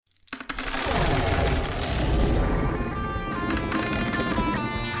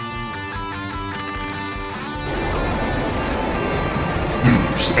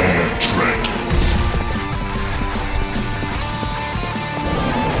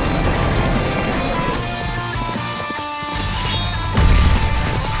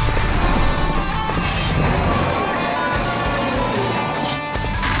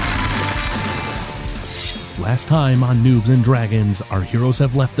Last time on Noobs and Dragons, our heroes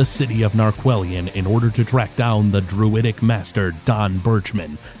have left the city of Narquelion in order to track down the druidic master Don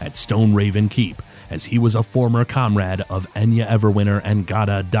Birchman at Stone Raven Keep, as he was a former comrade of Enya Everwinter and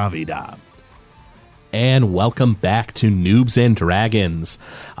Gada Davida. And welcome back to Noobs and Dragons.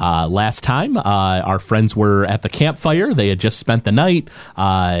 Last time, our friends were at the campfire. They had just spent the night.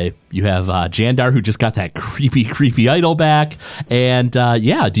 You have Jandar, who just got that creepy idol back. And do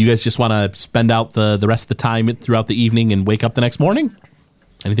you guys just want to spend out the rest of the time throughout the evening and wake up the next morning?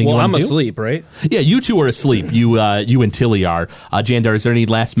 Anything you want to do? I'm asleep, right? Yeah, you two are asleep. You and Tilly are. Jandar, is there any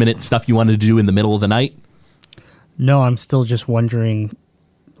last-minute stuff you wanted to do in the middle of the night? No, I'm still just wondering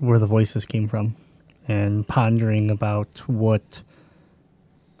where the voices came from and pondering about what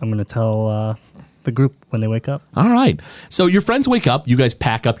I'm going to tell the group when they wake up. All right. So your friends wake up. You guys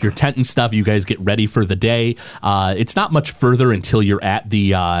pack up your tent and stuff. You guys get ready for the day. It's not much further until you're at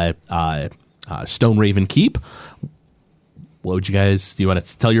the Stone Raven Keep. What would you guys, do you want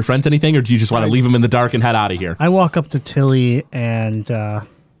to tell your friends anything, or do you just want to leave them in the dark and head out of here? I walk up to Tilly and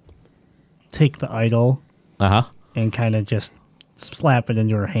take the idol and kind of just slap it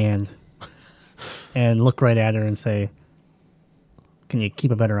into her hand and look right at her and say, "Can you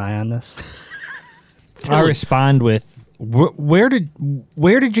keep a better eye on this?" I respond with, where did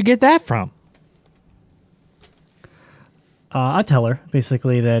you get that from? I tell her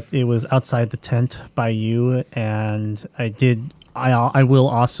basically that it was outside the tent by you, and I will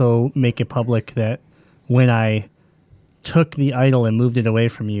also make it public that when I took the idol and moved it away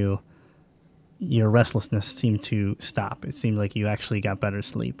from you, your restlessness seemed to stop. It seemed like you actually got better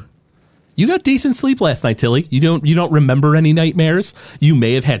sleep. You got decent sleep last night, Tilly. You don't remember any nightmares. You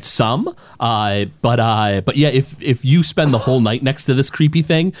may have had some, but yeah, if you spend the whole night next to this creepy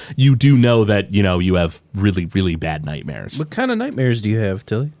thing, you do know that you have really bad nightmares. What kind of nightmares do you have,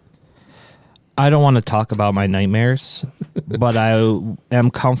 Tilly? I don't want to talk about my nightmares, but I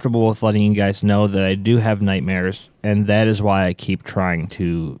am comfortable with letting you guys know that I do have nightmares, and that is why I keep trying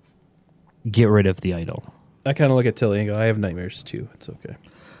to get rid of the idol. I kind of look at Tilly and go, I have nightmares too. It's okay.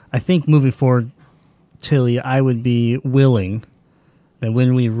 I think moving forward, Tilly, I would be willing that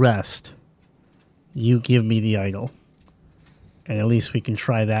when we rest, you give me the idol. And at least we can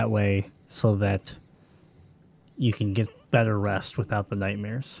try that way so that you can get better rest without the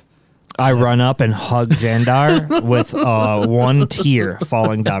nightmares. I run up and hug Jandar with one tear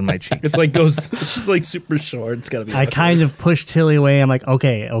falling down my cheek. It's like she's like super short. It's gotta be. I kind of push Tilly away. I'm like,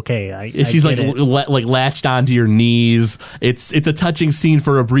 okay. She's I like latched onto your knees. It's a touching scene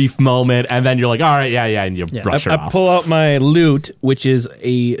for a brief moment, and then you're like, all right, yeah, and you brush her off. I pull out my lute, which is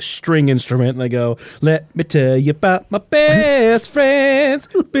a string instrument, and I go, "Let me tell you about my best friends."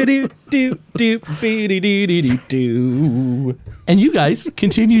 And you guys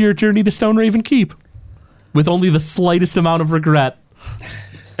continue your journey to Stone Raven Keep with only the slightest amount of regret.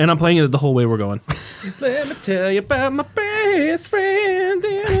 And I'm playing it the whole way we're going. Let me tell you about my best friend.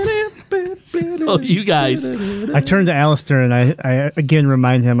 So you guys, I turn to Alistair and I again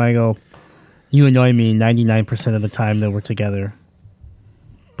remind him, I go, "You annoy me 99% of the time that we're together.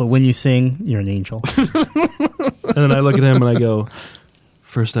 But when you sing, you're an angel." And then I look at him and I go,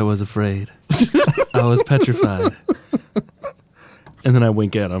 "First I was afraid. I was petrified." And then I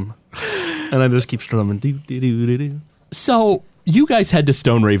wink at him. And I just keep strumming. So you guys head to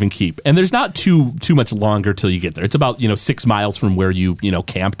Stone Raven Keep, and there's not too much longer till you get there. It's about 6 miles from where you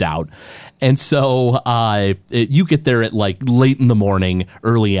camped out, and so you get there at like late in the morning,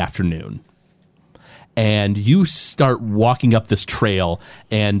 early afternoon, and you start walking up this trail,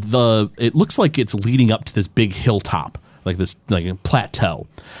 and it looks like it's leading up to this big hilltop. Like this, like a plateau,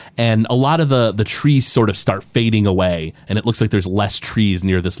 and a lot of the trees sort of start fading away, and it looks like there's less trees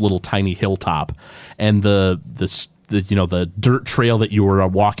near this little tiny hilltop, and the dirt trail that you were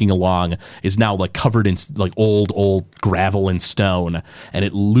walking along is now like covered in like old gravel and stone, and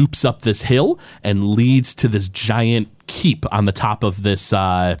it loops up this hill and leads to this giant keep on the top of this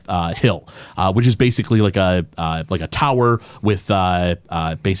hill, which is basically like a tower with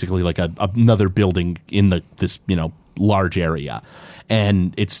basically like another building in this large area,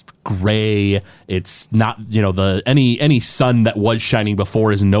 and it's gray. It's not any sun that was shining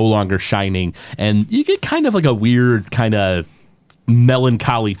before is no longer shining, and you get kind of like a weird kind of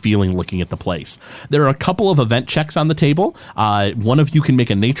melancholy feeling looking at the place. There are a couple of event checks on the table. One of you can make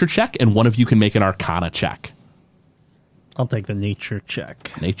a nature check, and one of you can make an arcana check. I'll take the nature check.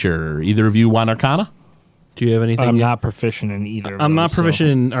 Nature. Either of you want arcana? Do you have anything? I'm not proficient in either. I'm not proficient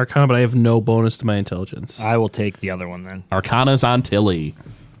in Arcana, but I have no bonus to my intelligence. I will take the other one then. Arcana's on Tilly.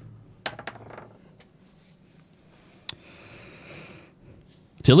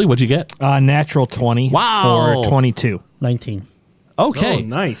 Tilly, what'd you get? Natural 20 Wow. for 22. 19. Okay. Oh,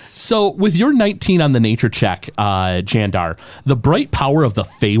 nice. So with your 19 on the nature check, Jandar, the bright power of the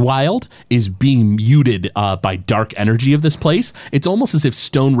Feywild is being muted by dark energy of this place. It's almost as if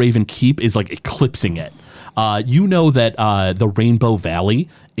Stone Raven Keep is like eclipsing it. You know that the Rainbow Valley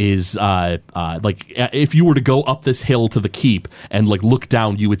is like if you were to go up this hill to the keep and like look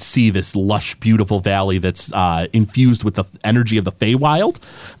down, you would see this lush, beautiful valley that's infused with the energy of the Feywild.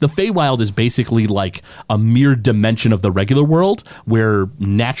 The Feywild is basically like a mere dimension of the regular world where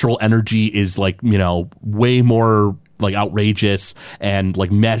natural energy is like, you know, way more like outrageous, and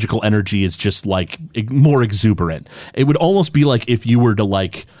like magical energy is just like more exuberant. It would almost be like if you were to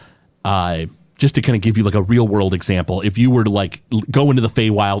like just to kind of give you like a real world example, if you were to like go into the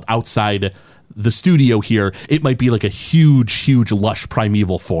Feywild outside the studio here, it might be like a huge, lush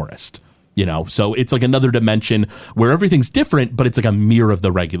primeval forest, you know? So it's like another dimension where everything's different, but it's like a mirror of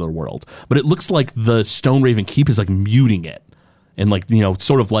the regular world. But it looks like the Stone Raven Keep is like muting it and like, you know,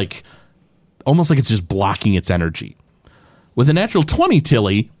 sort of like almost like it's just blocking its energy. With a natural 20,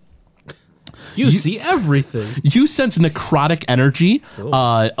 Tilly, You see everything. you sense necrotic energy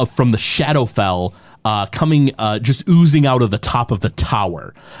from the Shadowfell coming, just oozing out of the top of the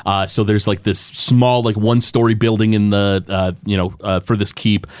tower. So there's like this small, like 1-story building in the, for this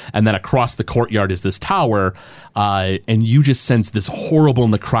keep, and then across the courtyard is this tower, and you just sense this horrible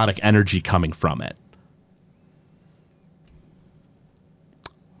necrotic energy coming from it.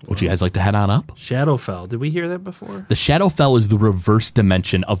 Would you guys like to head on up? Shadowfell. Did we hear that before? The Shadowfell is the reverse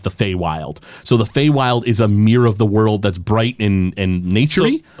dimension of the Feywild. So the Feywild is a mirror of the world that's bright and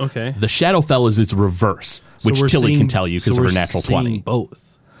naturey. So, okay. The Shadowfell is its reverse, which So we're Tilly seeing- can tell you because so of her we're natural seeing 20.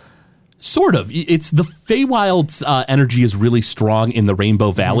 Both. Sort of. It's the Feywild's energy is really strong in the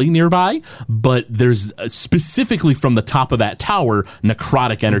Rainbow Valley nearby, but there's specifically from the top of that tower,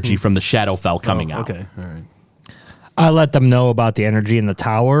 necrotic energy from the Shadowfell coming out. Okay. All right. I let them know about the energy in the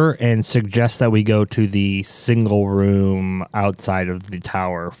tower and suggest that we go to the single room outside of the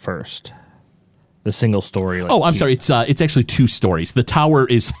tower first. The single story. Oh, I'm sorry. It's actually 2 stories. The tower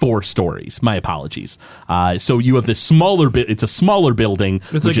is 4 stories. My apologies. So you have this smaller bit. It's a smaller building,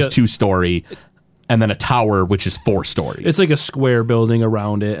 It's which like is 2 story, and then a tower, which is 4 stories. It's like a square building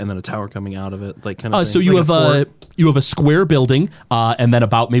around it, and then a tower coming out of it, like kind of. So you like have a square building, and then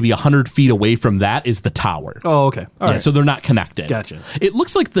about maybe 100 feet away from that is the tower. Oh, okay. All right. So they're not connected. Gotcha. It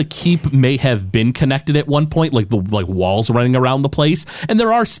looks like the keep may have been connected at one point, like the walls running around the place, and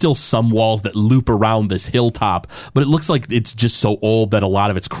there are still some walls that loop around this hilltop, but it looks like it's just so old that a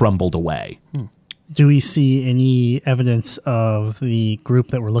lot of it's crumbled away. Do we see any evidence of the group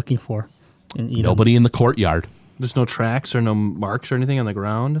that we're looking for? In Edom? Nobody in the courtyard. There's no tracks or no marks or anything on the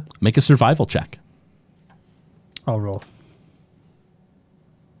ground. Make a survival check. I'll roll.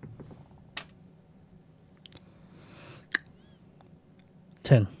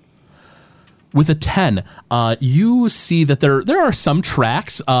 $10. With a 10, you see that there are some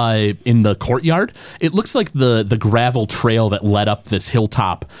tracks in the courtyard. It looks like the gravel trail that led up this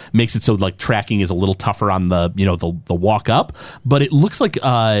hilltop makes it so like tracking is a little tougher on the walk up. But it looks like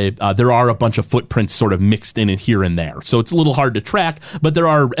there are a bunch of footprints sort of mixed in and here and there. So it's a little hard to track. But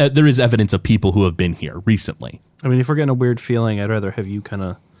there is evidence of people who have been here recently. I mean, if we're getting a weird feeling, I'd rather have you kind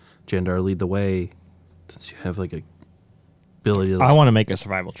of, Jandar, lead the way, since you have like a ability to I want to make a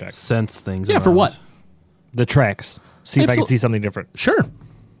survival check. sense things. Yeah, for around. what? The tracks. See if I can Absol- see something different. Sure.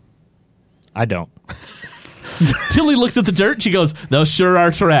 I don't. Tilly looks at the dirt. She goes, "Those sure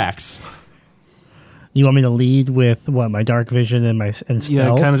are tracks." You want me to lead with what, my dark vision and stealth? Yeah,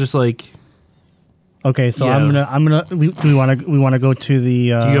 kind of just like. Okay, so Yeah. I'm gonna. We want to go to the.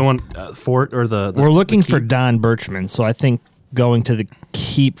 Do you want fort or the? We're looking the for keep? Don Birchman, so I think going to the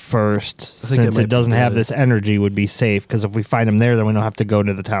keep first, think since it might it doesn't be have good. this energy, would be safe. Because if we find him there, then we don't have to go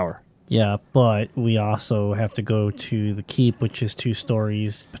to the tower. Yeah, but we also have to go to the keep, which is 2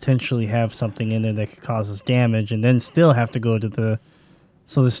 stories. Potentially have something in there that could cause us damage, and then still have to go to the.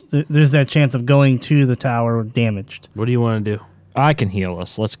 So there's that chance of going to the tower damaged. What do you want to do? I can heal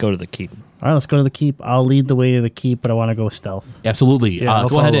us. Let's go to the keep. All right, let's go to the keep. I'll lead the way to the keep, but I want to go stealth. Absolutely. Yeah, I'll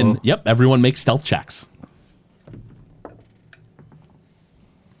Go ahead follow. and everyone make stealth checks.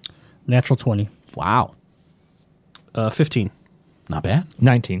 Natural 20. Wow. 15. Not bad.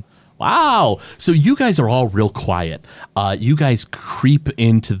 19. Wow. So you guys are all real quiet. You guys creep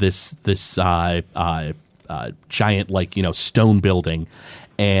into this giant stone building,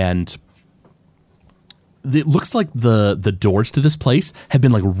 and it looks like the doors to this place have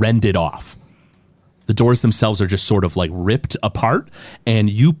been like rended off. The doors themselves are just sort of like ripped apart, and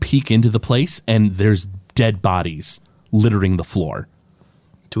you peek into the place and there's dead bodies littering the floor.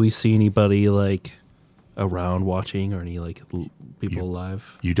 Do we see anybody like around watching, or any like people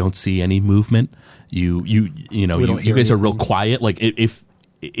alive? You don't see any movement. You know, We don't you hear guys are real anything. quiet. Like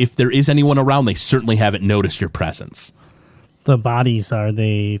if there is anyone around, they certainly haven't noticed your presence. The bodies, are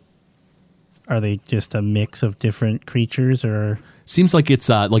they just a mix of different creatures, or Seems like it's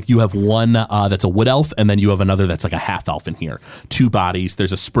like you have one that's a wood elf, and then you have another that's like a half elf in here. 2 bodies.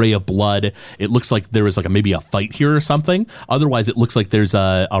 There's a spray of blood. It looks like there was like maybe a fight here or something. Otherwise, it looks like there's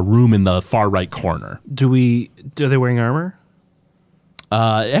a room in the far right corner. Are they wearing armor?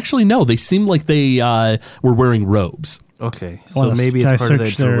 Actually, no. They seem like they were wearing robes. Okay, I so wanna- maybe can it's I part of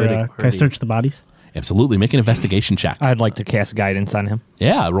search that druidic Can I party. search the bodies? Absolutely. Make an investigation check. I'd like to cast guidance on him.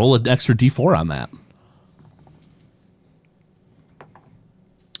 Yeah, roll an extra d4 on that.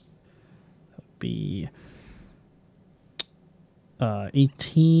 Be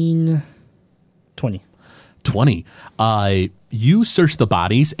 18, 20. 20. You search the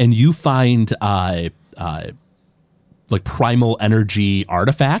bodies and you find like primal energy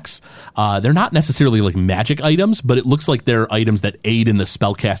artifacts. They're not necessarily like magic items, but it looks like they're items that aid in the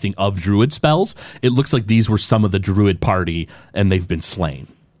spellcasting of druid spells. It looks like these were some of the druid party and they've been slain.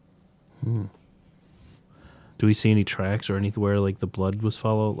 Do we see any tracks or anywhere like the blood was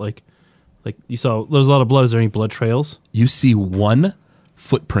followed? Like you saw, there's a lot of blood. Is there any blood trails? You see one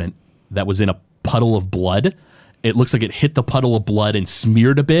footprint that was in a puddle of blood. It looks like it hit the puddle of blood and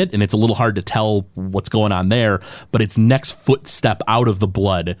smeared a bit, and it's a little hard to tell what's going on there. But its next footstep out of the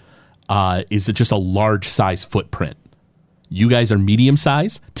blood is just a large size footprint. You guys are medium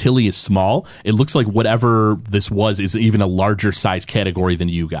size. Tilly is small. It looks like whatever this was is even a larger size category than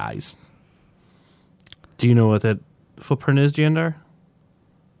you guys. Do you know what that footprint is, Jandar?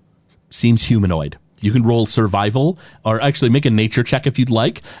 Seems humanoid. You can roll survival, or actually make a nature check if you'd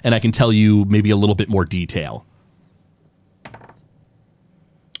like, and I can tell you maybe a little bit more detail.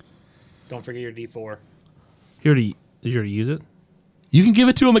 Don't forget your D4. Did you already use it? You can give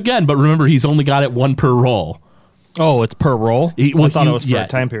it to him again, but remember, he's only got it 1 per roll. Oh, it's per roll? Well, I thought you- it was for yeah. a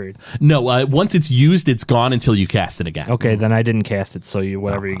time period. No, once it's used, it's gone until you cast it again. Okay, then I didn't cast it, so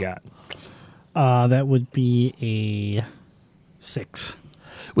whatever you got. That would be a 6.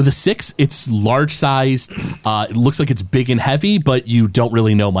 With a 6, it's large sized. It looks like it's big and heavy, but you don't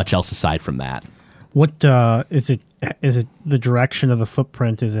really know much else aside from that. What is it? Is it the direction of the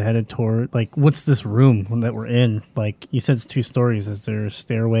footprint? Is it headed toward, like, what's this room that we're in? Like, you said it's 2 stories. Is there a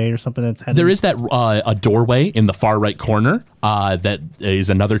stairway or something that's headed? There is that a doorway in the far right corner that is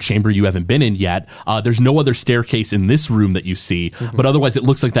another chamber you haven't been in yet. There's no other staircase in this room that you see, but otherwise it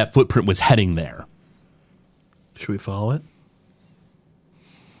looks like that footprint was heading there. Should we follow it?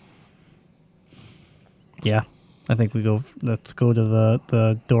 Yeah, I think we go. Let's go to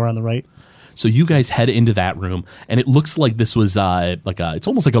the door on the right. So you guys head into that room, and it looks like this was it's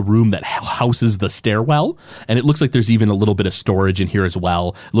almost like a room that houses the stairwell, and it looks like there's even a little bit of storage in here as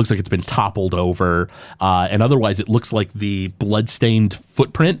well. It looks like it's been toppled over, and otherwise it looks like the bloodstained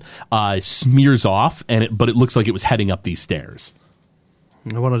footprint smears off, but it looks like it was heading up these stairs.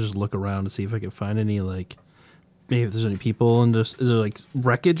 I want to just look around to see if I can find any, like, maybe if there's any people, and just, is there like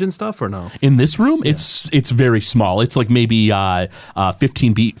wreckage and stuff or no? In this room, it's very small. It's like maybe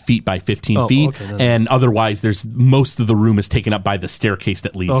 15 feet by 15 Oh, feet, okay, then. and otherwise, there's most of the room is taken up by the staircase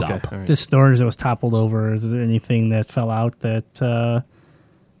that leads Okay, up. all right. This storage that was toppled over. Is there anything that fell out that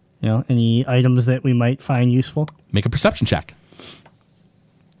any items that we might find useful? Make a perception check.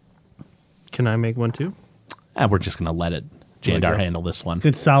 Can I make one too? And we're just gonna let it Jandar handle this one.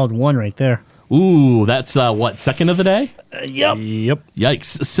 Good solid 1 right there. Ooh, that's what, second of the day? Yep. Yep.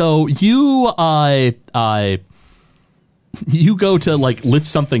 Yikes. So you go to like lift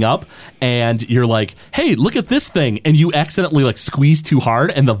something up and you're like, hey, look at this thing, and you accidentally like squeeze too hard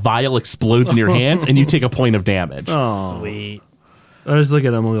and the vial explodes in your hands and you take a point of damage. Sweet. I just look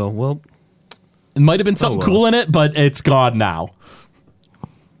at him and go, well, It might have been something well. cool in it, but it's gone now.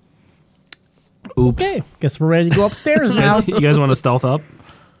 oops. Okay. Guess we're ready to go upstairs now. You guys want to stealth up?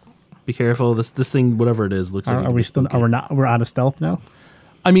 Be careful. This thing, whatever it is, looks like. it Are could we be still? spooky. Are we not? We're out of stealth now.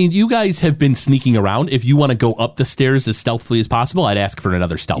 I mean, you guys have been sneaking around. If you want to go up the stairs as stealthily as possible, I'd ask for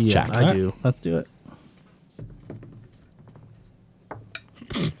another stealth Yeah, check. I do. Let's do it.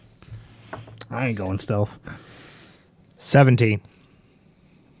 I ain't going stealth. 17.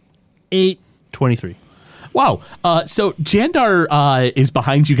 8. 23. Wow. So Jandar is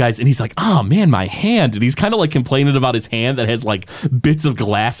behind you guys, and he's like, "Oh man, my hand!" And he's kind of like complaining about his hand that has like bits of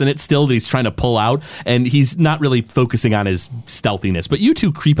glass in it still that he's trying to pull out, and he's not really focusing on his stealthiness. But you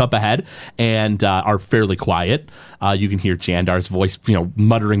two creep up ahead and are fairly quiet. You can hear Jandar's voice,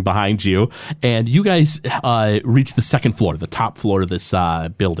 muttering behind you, and you guys reach the second floor, the top floor of this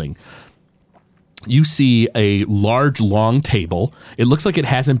building. You see a large, long table. It looks like it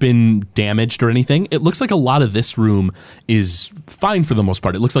hasn't been damaged or anything. It looks like a lot of this room is fine for the most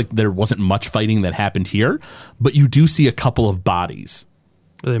part. It looks like there wasn't much fighting that happened here, but you do see a couple of bodies.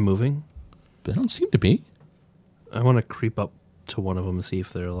 Are they moving? They don't seem to be. I want to creep up to one of them and see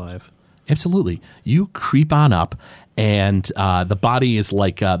if they're alive. Absolutely. You creep on up, and the body is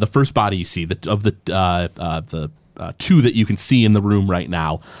like the first body you see, of the two that you can see in the room right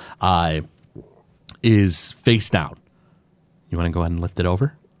now, is face down. You want to go ahead and lift it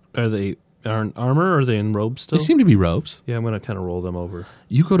over? Are they in armor or are they in robes still? They seem to be robes. Yeah, I'm going to kind of roll them over.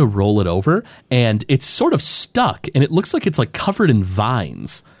 You go to roll it over, and it's sort of stuck, and it looks like it's like covered in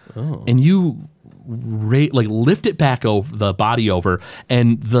vines. Oh. And you lift it back over the body over,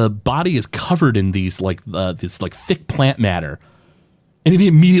 and the body is covered in these this thick plant matter, and it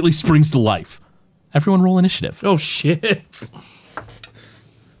immediately springs to life. Everyone roll initiative. Oh, shit.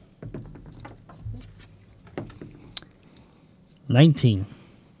 19.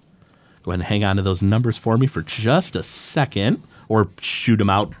 Go ahead and hang on to those numbers for me for just a second, or shoot them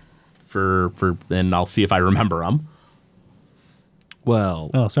out for and I'll see if I remember them.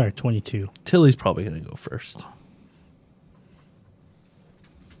 Well, Oh, sorry, 22. Tilly's probably going to go first.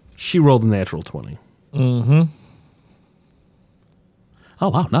 She rolled a natural 20. Oh,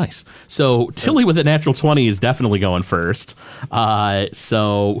 wow, nice. So Tilly with a natural 20 is definitely going first.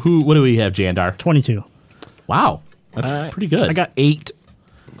 So what do we have, Jandar? 22. Wow, that's pretty good. I got 8.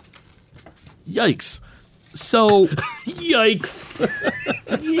 Yikes. So Yikes.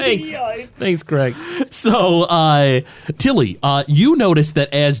 Thanks, Greg. So, Tilly, you notice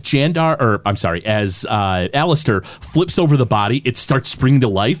that as Alistair flips over the body, it starts springing to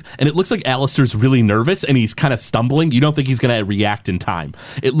life, and it looks like Alistair's really nervous, and he's kind of stumbling. You don't think he's going to react in time.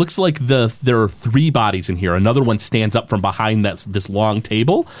 It looks like there are 3 bodies in here. Another one stands up from behind this long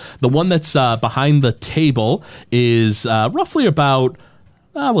table. The one that's behind the table is roughly about,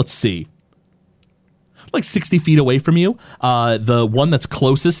 let's see, like 60 feet away from you. The one that's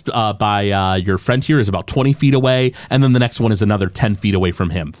closest by your friend here is about 20 feet away, and then the next one is another 10 feet away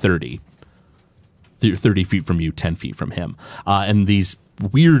from him, 30 feet from you, 10 feet from him. And these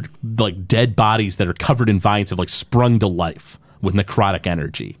weird, like, dead bodies that are covered in vines have, like, sprung to life with necrotic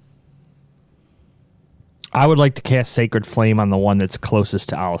energy. I would like to cast Sacred Flame on the one that's closest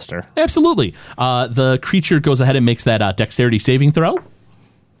to Alistair. Absolutely. The creature goes ahead and makes that dexterity saving throw.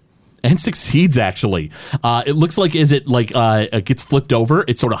 And succeeds, actually. It looks like as it gets flipped over,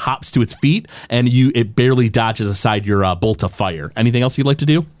 it sort of hops to its feet, and it barely dodges aside your bolt of fire. Anything else you'd like to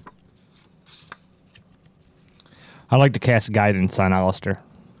do? I'd like to cast Guidance on Alistair.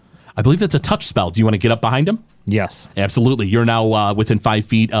 I believe that's a touch spell. Do you want to get up behind him? Yes. Absolutely. You're now within 5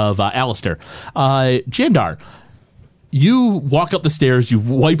 feet of Alistair. Jandar, you walk up the stairs, you've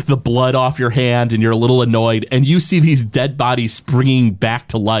wiped the blood off your hand, and you're a little annoyed, and you see these dead bodies springing back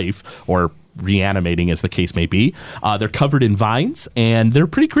to life, or reanimating as the case may be. They're covered in vines, and they're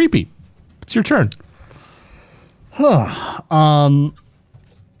pretty creepy. It's your turn.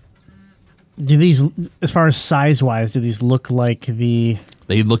 Do these, as far as size-wise, do these look like the...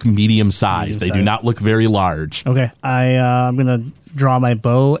 They look medium-sized. They do not look very large. Okay, I'm going to draw my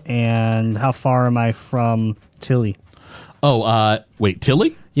bow, and how far am I from Tilly? Oh, wait,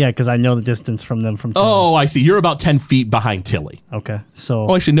 Tilly? Yeah, because I know the distance from them from Tilly. Oh, I see. You're about 10 feet behind Tilly. Okay, so...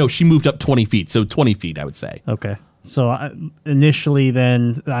 Oh, actually, no, she moved up 20 feet, so 20 feet, I would say. Okay, so initially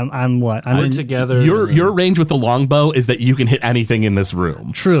then, I'm what? I'm Put together. Your range with the longbow is that you can hit anything in this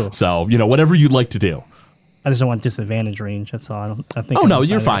room. True. So, whatever you'd like to do. I just don't want disadvantage range, that's all. I think. Oh, I'm no,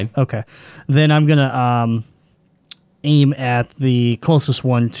 you're outside of fine. it. Okay. Then I'm going to aim at the closest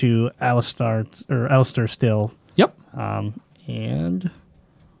one to Alistair still. Yep. And...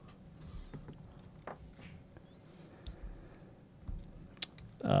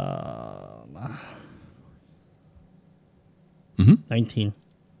 19.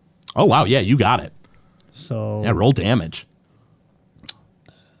 Oh, wow, yeah, you got it. So... Yeah, roll damage.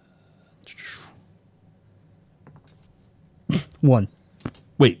 One.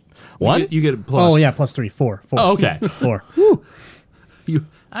 Wait, one? You get plus. Oh, yeah, plus 3. 4. Oh, okay. 4.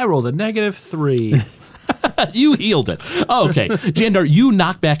 I rolled a -3. You healed it. Okay. Jandar, you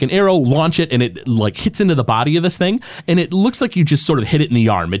knock back an arrow, launch it, and it like hits into the body of this thing, and it looks like you just sort of hit it in the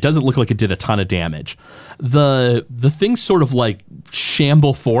arm. It doesn't look like it did a ton of damage. The thing sort of like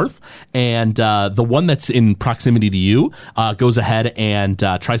shamble forth, and the one that's in proximity to you goes ahead and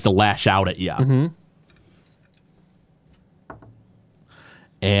tries to lash out at you. Mm-hmm.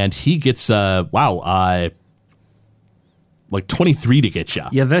 And he gets, like 23 to get you.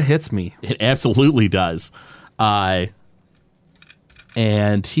 Yeah, that hits me. It absolutely does. And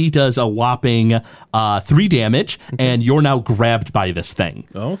he does a whopping 3 damage, and you're now grabbed by this thing.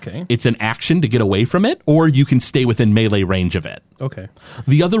 Oh, okay. It's an action to get away from it, or you can stay within melee range of it. Okay.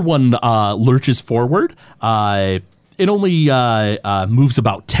 The other one lurches forward. It only moves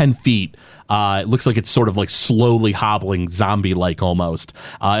about 10 feet. It looks like it's sort of like slowly hobbling, zombie-like almost.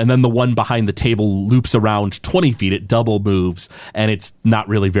 And then the one behind the table loops around 20 feet. It double moves, and it's not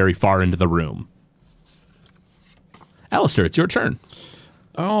really very far into the room. Alistair, it's your turn.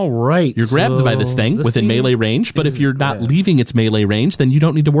 All right. You're grabbed by this thing within melee range, but if you're not leaving its melee range, then you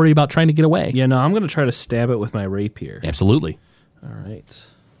don't need to worry about trying to get away. Yeah, no, I'm going to try to stab it with my rapier. Absolutely. All right.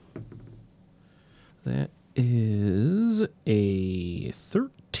 That is a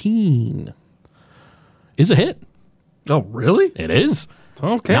 13. Is a hit. Oh, really? It is.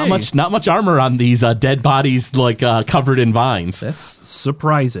 Okay. Not much armor on these dead bodies like covered in vines. That's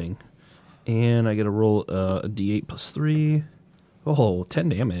surprising. And I get to roll a d8 plus 3. Oh, 10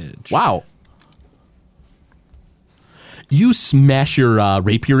 damage. Wow. You smash your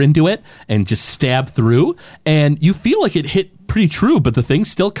rapier into it and just stab through, and you feel like it hit pretty true, but the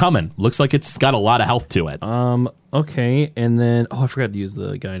thing's still coming. Looks like it's got a lot of health to it. Okay, and then... Oh, I forgot to use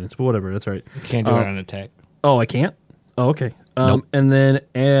the guidance, but whatever, that's all right. Can't do it on attack. Oh, I can't? Oh, okay. Nope. And then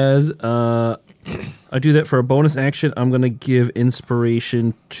as I do that for a bonus action, I'm going to give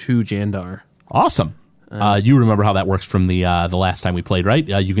inspiration to Jandar. Awesome. You remember how that works from the last time we played, right?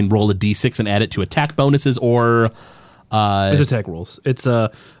 You can roll a d6 and add it to attack bonuses or... It's attack rolls. It's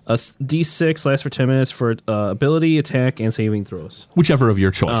a d6, lasts for 10 minutes for ability, attack, and saving throws. whichever of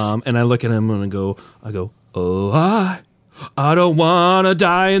your choice. And I look at him and I go, oh, I don't want to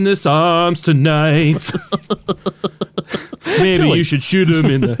die in this arms tonight. Maybe Tilly. you should shoot him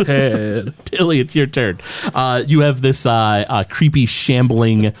in the head. Tilly, it's your turn. You have this creepy,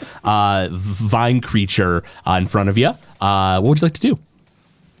 shambling vine creature in front of you. What would you like to do?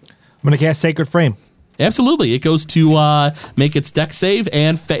 I'm going to cast Sacred Frame. Absolutely. It goes to make its dex save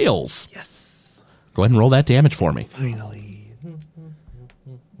and fails. Yes. Go ahead and roll that damage for me. Finally.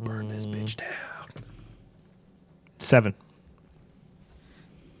 Burn this bitch down. 7.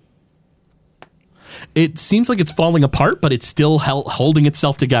 It seems like it's falling apart, but it's still holding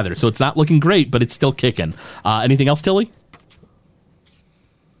itself together. So it's not looking great, but it's still kicking. Anything else, Tilly?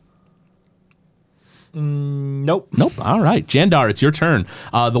 Nope. Nope. All right. Jandar, it's your turn.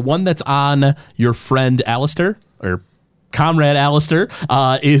 The one that's on your friend Alistair, or comrade Alistair,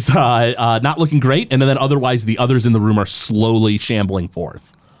 is not looking great. And then otherwise, the others in the room are slowly shambling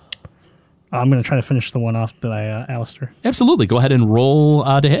forth. I'm going to try to finish the one off by Alistair. Absolutely. Go ahead and roll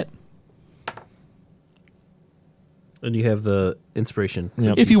to hit. And you have the inspiration.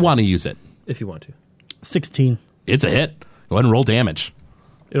 Yep. If you want to use it. If you want to. 16. It's a hit. Go ahead and roll damage.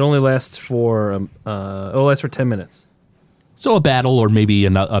 It only lasts for 10 minutes. So a battle, or maybe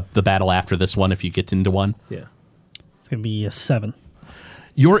the battle after this one if you get into one. Yeah. It's going to be a 7.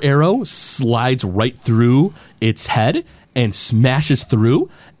 Your arrow slides right through its head and smashes through,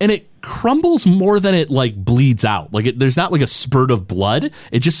 and it crumbles more than it like bleeds out. Like there's not like a spurt of blood.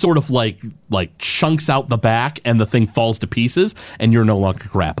 It just sort of like chunks out the back, and the thing falls to pieces, and you're no longer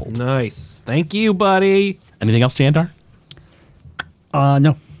grappled. Nice. Thank you, buddy. Anything else, Jandar?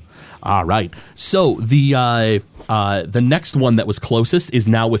 No. All right. So the next one that was closest is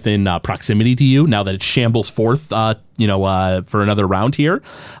now within proximity to you. Now that it shambles forth, for another round here,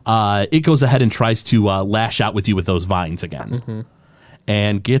 it goes ahead and tries to lash out with you with those vines again,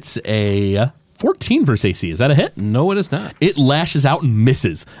 and gets a 14 versus AC. Is that a hit? No, it is not. It lashes out and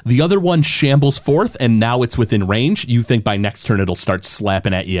misses. The other one shambles forth, and now it's within range. You think by next turn it'll start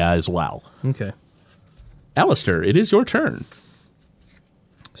slapping at you as well. Okay. Alistair, it is your turn.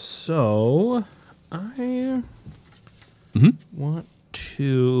 So, I want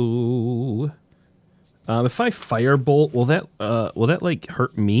to. If I firebolt, will that like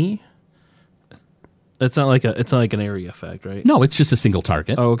hurt me? It's not like an area effect, right? No, it's just a single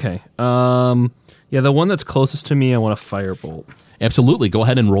target. Oh, okay. Yeah, the one that's closest to me, I want to firebolt. Absolutely. Go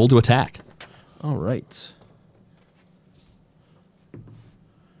ahead and roll to attack. All right.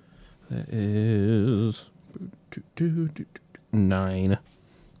 That is 9.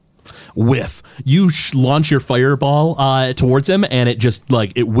 Whiff. You launch your fireball towards him, and it just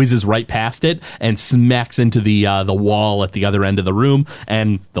like it whizzes right past it and smacks into the wall at the other end of the room,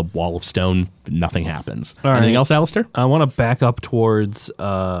 and the wall of stone. Nothing happens. All Anything right. else, Alistair? I want to back up towards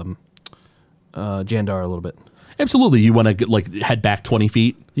Jandar a little bit. Absolutely. You want to head back 20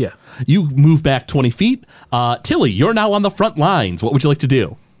 feet? Yeah. You move back 20 feet. Tilly, you're now on the front lines. What would you like to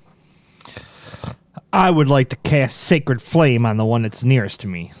do? I would like to cast Sacred Flame on the one that's nearest to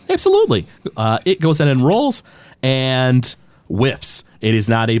me. Absolutely. It goes in and rolls and whiffs. It is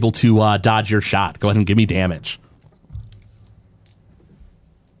not able to dodge your shot. Go ahead and give me damage.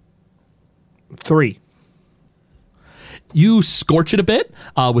 3. You scorch it a bit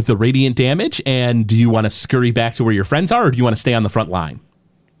with the radiant damage, and do you want to scurry back to where your friends are, or do you want to stay on the front line?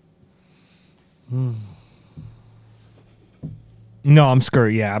 No, I'm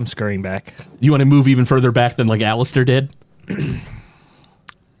scurrying back. You want to move even further back than like Alistair did?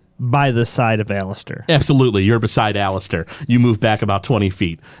 By the side of Alistair. Absolutely. You're beside Alistair. You move back about 20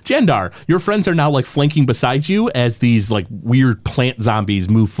 feet. Jandar, your friends are now like flanking beside you as these like weird plant zombies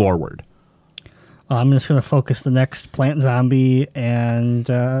move forward. I'm just going to focus the next plant zombie and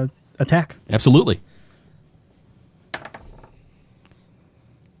attack. Absolutely.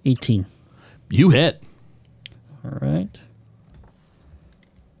 18. You hit. All right.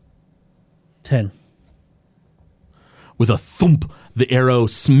 10. With a thump, the arrow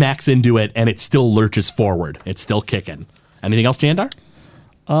smacks into it, and it still lurches forward. It's still kicking. Anything else, Jandar?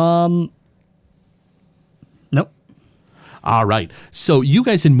 Nope. All right. So you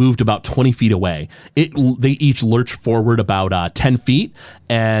guys had moved about 20 feet away. They each lurch forward about 10 feet,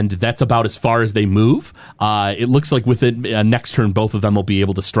 and that's about as far as they move. It looks like within next turn, both of them will be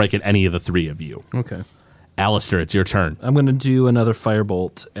able to strike at any of the three of you. Okay. Alistair, it's your turn. I'm going to do another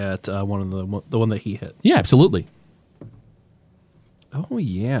firebolt at the one that he hit. Yeah, absolutely. Oh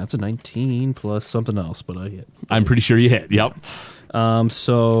yeah, it's a 19 plus something else, but I hit. I'm pretty sure you hit. Yep.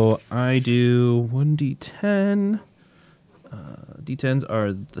 So I do 1d10. D10s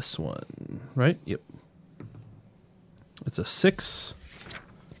are this one, right? Yep. It's a 6,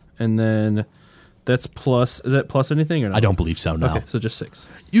 and then that's plus. Is that plus anything or not? I don't believe so, no. Okay, so just 6.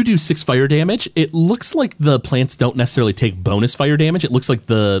 You do 6 fire damage. It looks like the plants don't necessarily take bonus fire damage. It looks like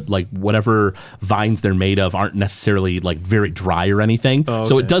whatever vines they're made of aren't necessarily like very dry or anything. Oh,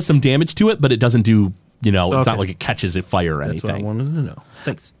 So okay. it does some damage to it, but it doesn't do, it's not Okay. like it catches a fire or That's what I anything. wanted to know.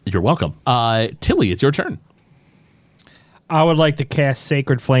 Thanks. You're welcome. Tilly, it's your turn. I would like to cast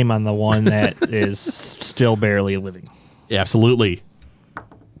Sacred Flame on the one that is still barely living. Absolutely.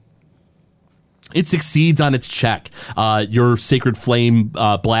 It succeeds on its check. Your Sacred Flame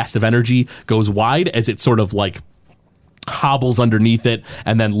blast of energy goes wide as it sort of like hobbles underneath it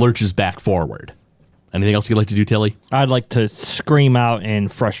and then lurches back forward. Anything else you'd like to do, Tilly? I'd like to scream out in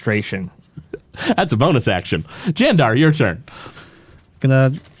frustration. That's a bonus action. Jandar, your turn.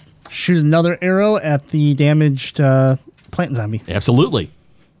 Gonna shoot another arrow at the damaged plant zombie. Absolutely.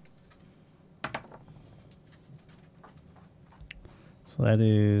 So that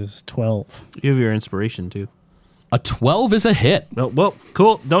is 12. You have your inspiration too. A 12 is a hit. Oh, well,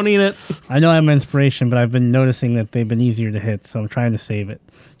 cool. Don't need it. I know I'm inspiration, but I've been noticing that they've been easier to hit, so I'm trying to save it.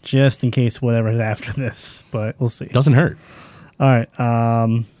 Just in case whatever's after this, but we'll see. Doesn't hurt. All right.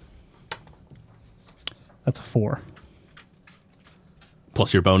 That's a 4.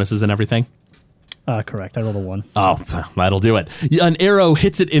 Plus your bonuses and everything. Correct. I rolled a 1. Oh, that'll do it. An arrow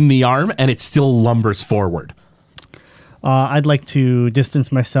hits it in the arm, and it still lumbers forward. I'd like to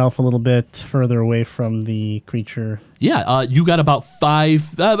distance myself a little bit further away from the creature. Yeah, you got about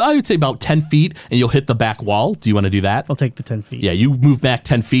 5, I would say about 10 feet, and you'll hit the back wall. Do you want to do that? I'll take the 10 feet. Yeah, you move back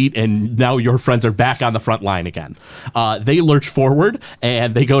 10 feet, and now your friends are back on the front line again. They lurch forward,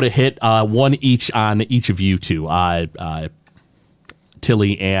 and they go to hit one each on each of you two,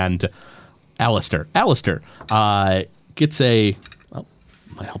 Tilly and Alistair. Alistair gets a... Well,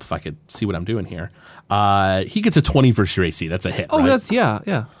 might help if I could see what I'm doing here. He gets a 20 versus your AC. That's a hit, Oh, right? that's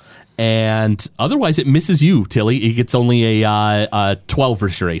yeah. And otherwise, it misses you, Tilly. He gets only a 12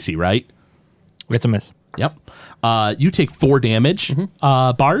 versus your AC, right? It's a miss. Yep. You take 4 damage,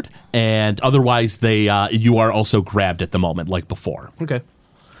 Bard, and otherwise you are also grabbed at the moment, like before. Okay.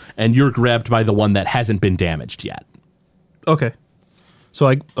 And you're grabbed by the one that hasn't been damaged yet. Okay.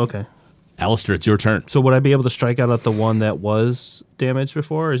 Okay. Alistair, it's your turn. So would I be able to strike out at the one that was damaged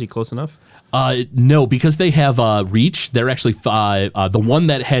before? Or is he close enough? No, because they have reach. They're actually the one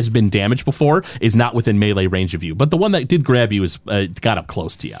that has been damaged before is not within melee range of you, but the one that did grab you is got up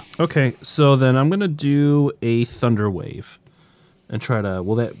close to you. Okay, so then I'm gonna do a thunder wave, and try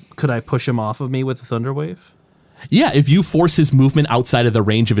to. Could I push him off of me with a thunder wave? Yeah, if you force his movement outside of the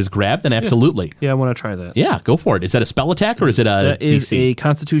range of his grab, then absolutely. Yeah, I want to try that. Yeah, go for it. Is that a spell attack or is it a That is DC? a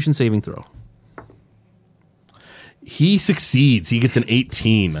Constitution saving throw. He succeeds. He gets an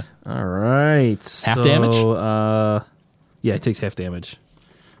 18. All right. Half damage? Yeah, it takes half damage.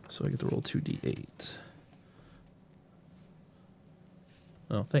 So I get to roll 2d8.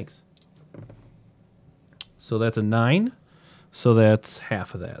 Oh, thanks. So that's a 9. So that's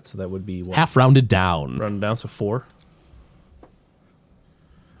half of that. So that would be what? Half rounded down. Run down, so 4.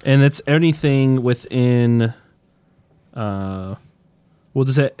 And it's anything within. Well,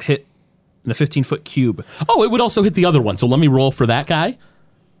 does that hit in a 15-foot cube? Oh, it would also hit the other one. So let me roll for that guy.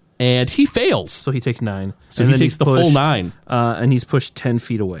 And he fails. So he takes 9. So And he then takes he's the full pushed, 9. And he's pushed 10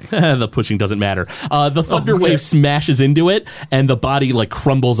 feet away. The pushing doesn't matter. The thunder okay. wave smashes into it, and the body like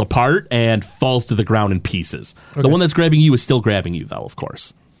crumbles apart and falls to the ground in pieces. The one that's grabbing you is still grabbing you, though, of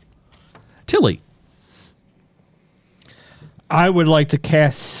course. Tilly. I would like to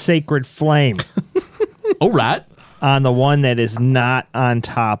cast Sacred Flame Oh, right. on the one that is not on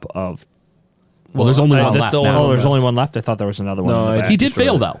top of. Well, there's only one that's left the now. only Oh, there's left. only one left. I thought there was another one. No, in the I- back. He did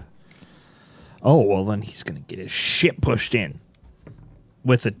fail, though. Oh, well, then he's going to get his shit pushed in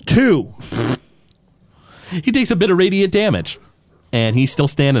with a 2. He takes a bit of radiant damage. And he's still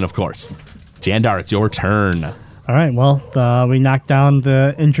standing, of course. Jandar, it's your turn. All right. Well, we knocked down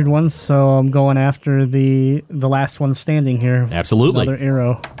the injured ones, so I'm going after the last one standing here. Absolutely. Another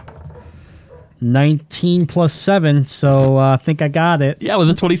arrow. 19 plus 7, so I think I got it. Yeah,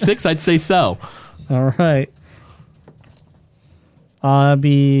 with a 26, I'd say so. All right.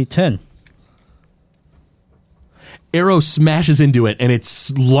 Be 10. Arrow smashes into it, and it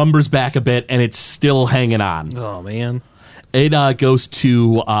lumbers back a bit, and it's still hanging on. Oh, man. It goes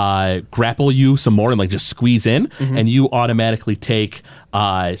to grapple you some more and like just squeeze in, and you automatically take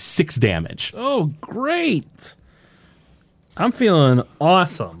 6 damage. Oh, great. I'm feeling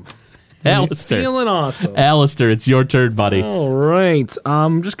awesome. Alistair. Feeling awesome. Alistair, it's your turn, buddy. All right.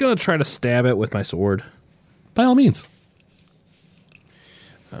 I'm just going to try to stab it with my sword. By all means.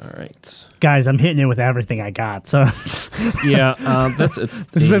 All right. Guys, I'm hitting it with everything I got, so Yeah, that's a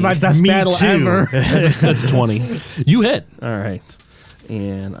this has been my best Me battle too. ever. that's 20. You hit. All right.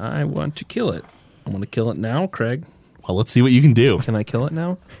 And I want to kill it. I'm going to kill it now, Craig. Well, let's see what you can do. Can I kill it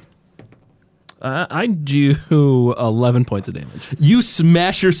now? I do 11 points of damage. You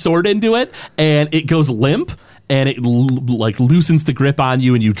smash your sword into it, and it goes limp, and it like loosens the grip on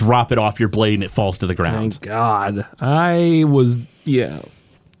you, and you drop it off your blade, and it falls to the ground. Thank God. Yeah.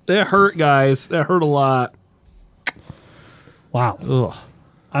 That hurt, guys. That hurt a lot. Wow. Ugh.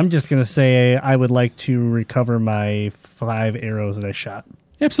 I'm just going to say I would like to recover my 5 arrows that I shot.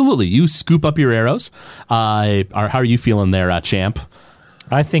 Absolutely. You scoop up your arrows. How are you feeling there, champ?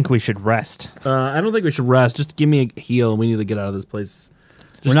 I think we should rest. I don't think we should rest. Just give me a heal. We need to get out of this place.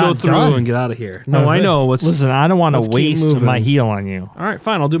 Just We're go not through done. and get out of here. No, That's I it. know. Listen, I don't want to let's keep waste moving. my heal on you. All right,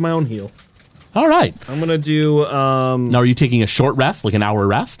 fine. I'll do my own heal. All right. I'm going to do... Now, are you taking a short rest, like an hour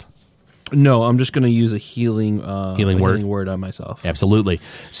rest? No, I'm just going to use a healing Healing word? word on myself. Absolutely.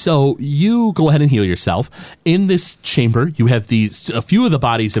 So you go ahead and heal yourself. In this chamber, you have a few of the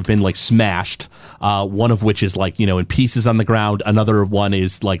bodies have been like smashed. One of which is like, in pieces on the ground. Another one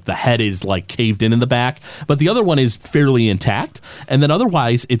is like the head is like caved in the back. But the other one is fairly intact. And then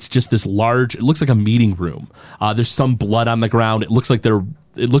otherwise, it's just this large, it looks like a meeting room. There's some blood on the ground. It looks like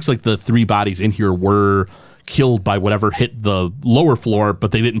the 3 bodies in here were killed by whatever hit the lower floor,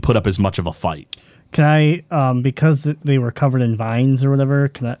 but they didn't put up as much of a fight. Can I, because they were covered in vines or whatever,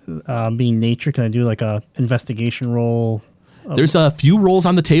 can I, being nature, can I do like a investigation roll? There's a few rolls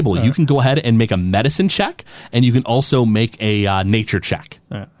on the table. You can go ahead and make a medicine check, and you can also make a nature check.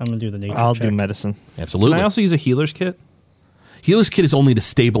 All right, I'm going to do the nature I'll check. do medicine. Absolutely. Can I also use a healer's kit? Healer's kit is only to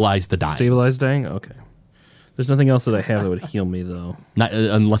stabilize the dying. Stabilize dying? Okay. There's nothing else that I have that would heal me, though. Not,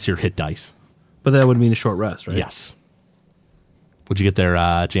 unless you're hit dice. But that would mean a short rest, right? Yes. What'd you get there,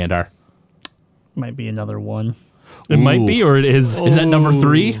 Jandar? Might be another 1. It might be, or it is. Is that number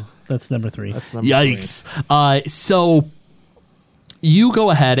 3? That's number 3. Yikes. So you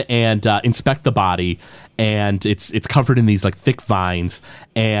go ahead and inspect the body, and it's covered in these like thick vines.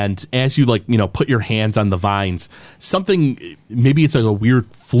 And as you put your hands on the vines, something, maybe it's like a weird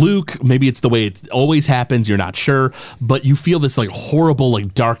fluke, maybe it's the way it always happens, you're not sure, but you feel this like horrible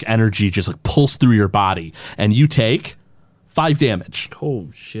like dark energy just like pulse through your body, and you take 5 damage Oh,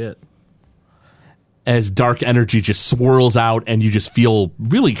 shit. as dark energy just swirls out, and you just feel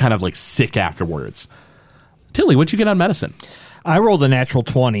really kind of like sick afterwards. Tilly, what'd you get on medicine? I rolled a natural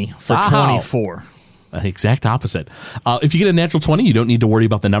 20 for Wow. 24. The exact opposite. If you get a natural 20, you don't need to worry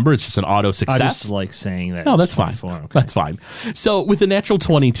about the number. It's just an auto I success. just like saying that. No, it's that's fine. 24. Okay. That's fine. So with the natural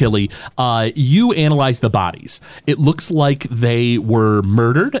 20, Tilly, you analyze the bodies. It looks like they were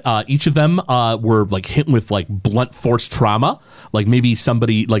murdered. Each of them were like hit with like blunt force trauma. Like maybe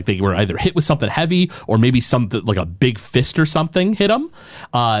somebody, like they were either hit with something heavy or maybe something like a big fist or something hit them.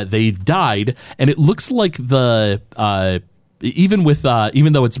 They died. And it looks like even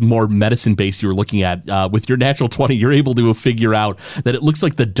though it's more medicine based, you're looking at with your natural 20, you're able to figure out that it looks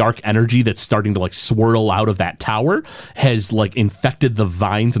like the dark energy that's starting to like swirl out of that tower has like infected the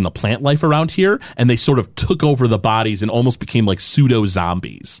vines and the plant life around here, and they sort of took over the bodies and almost became like pseudo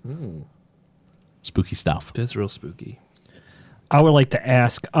zombies. Spooky stuff. That's real spooky. I would like to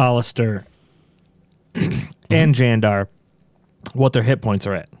ask Alistair and Jandar what their hit points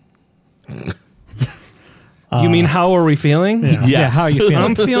are at. You mean how are we feeling? Yeah. Yeah, how are you feeling?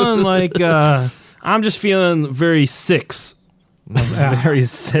 I'm feeling like I'm just feeling very 6. Very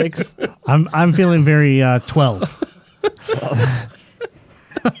 6. I'm feeling very 12.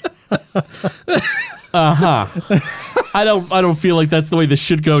 I don't feel like that's the way this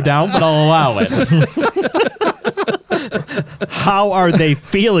should go down, but I'll allow it. How are they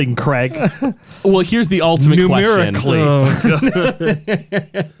feeling, Craig? Well, here's the ultimate Numerically. question.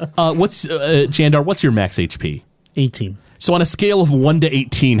 What's Jandar? What's your max HP? 18. So on a scale of 1 to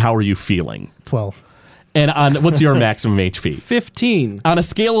 18, how are you feeling? 12. And on what's your maximum HP? 15. On a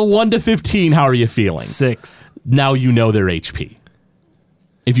scale of 1 to 15, how are you feeling? 6. Now you know their HP.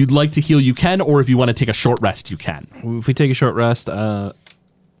 If you'd like to heal, you can, or if you want to take a short rest, you can. If we take a short rest, we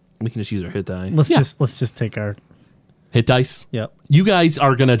can just use our hit die. Let's just take our. Hit dice. Yep. You guys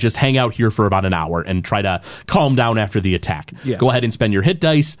are going to just hang out here for about an hour and try to calm down after the attack. Yeah. Go ahead and spend your hit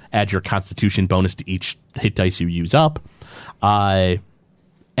dice, add your constitution bonus to each hit dice you use up. And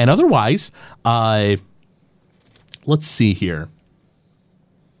otherwise, let's see here.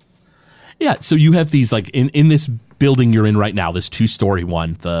 Yeah, so you have these like in this building you're in right now, this 2-story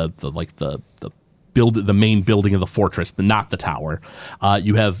one, the main building of the fortress, not the tower.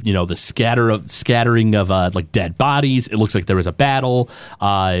 You have the scattering of like dead bodies. It looks like there was a battle.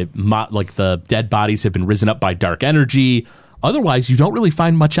 Like the dead bodies have been risen up by dark energy. Otherwise, you don't really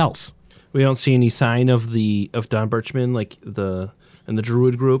find much else. We don't see any sign of Don Birchman, like in the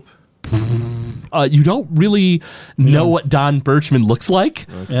Druid group. You don't really know what Don Birchman looks like.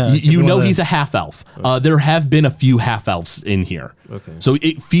 Yeah, You know he's a half-elf. There have been a few half-elves in here. Okay. So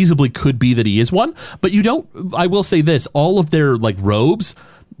it feasibly could be that he is one, but you don't. I will say this, all of their like robes,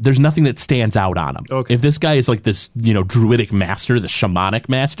 there's nothing that stands out on them. Okay. If this guy is like this, druidic master, the shamanic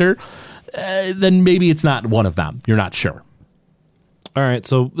master, then maybe it's not one of them. You're not sure. All right,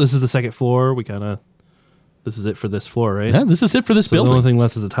 so this is the second floor. This is it for this floor, right? Yeah, this is it for this So the building. only thing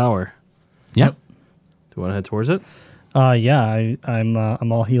left is a tower. Yep. Do you want to head towards it? Yeah,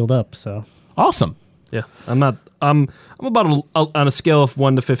 I'm all healed up, so. Awesome. Yeah, I'm about on a scale of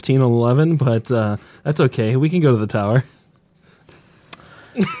 1 to 15 on 11, but that's okay. We can go to the tower.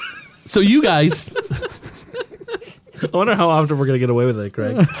 So you guys, I wonder how often we're gonna get away with it,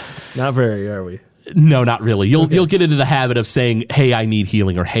 Craig. Not very, are we? no, not really. You'll get into the habit of saying, "Hey, I need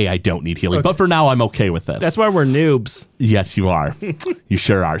healing," or "Hey, I don't need healing." But for now, I'm okay with this. That's why we're noobs. Yes, you are. You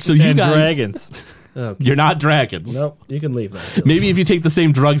sure are. So you And guys, dragons. you're not dragons. Nope, you can leave now. Maybe if you take the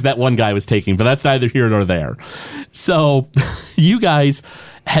same drugs that one guy was taking, but that's neither here nor there. So you guys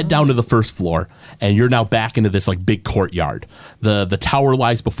head down to the first floor, and you're now back into this like big courtyard. The tower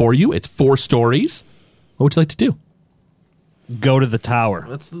lies before you. It's 4 stories. What would you like to do? Go to the tower.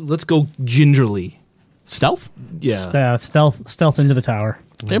 Let's go gingerly. Stealth? Yeah. Stealth into the tower.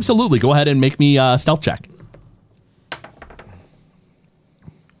 Absolutely. Go ahead and make me a stealth check.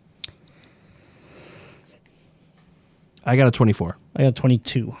 I got a 24. I got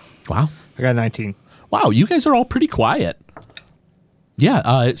 22. Wow. I got 19. Wow, you guys are all pretty quiet.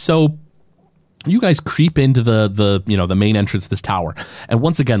 Yeah, so you guys creep into the main entrance of this tower, and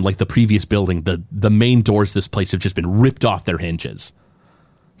once again, like the previous building, the main doors of this place have just been ripped off their hinges,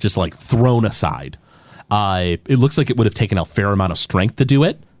 just like thrown aside. It looks like it would have taken a fair amount of strength to do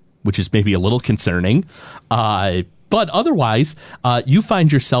it, which is maybe a little concerning. But otherwise, you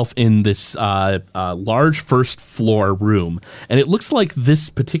find yourself in this large first floor room, and it looks like this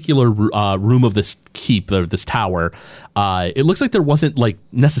particular room of this keep, or this tower, it looks like there wasn't like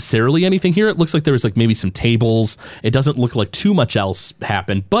necessarily anything here. It looks like there was like maybe some tables. It doesn't look like too much else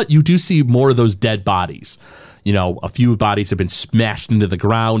happened, but you do see more of those dead bodies. A few bodies have been smashed into the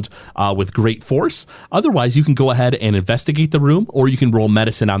ground with great force. Otherwise, you can go ahead and investigate the room, or you can roll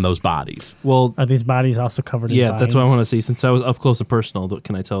medicine on those bodies. Well, Are these bodies also covered in vines? that's what I want to see. Since I was up close and personal,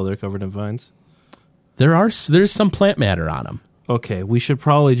 can I tell they're covered in vines? There's some plant matter on them. Okay, we should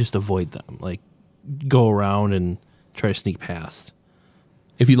probably just avoid them. Like, go around and try to sneak past.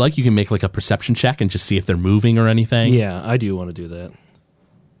 If you like, you can make like a perception check and just see if they're moving or anything. Yeah, I do want to do that.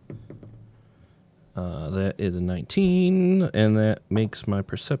 That is a 19, and that makes my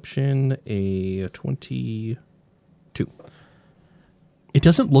perception a 22. It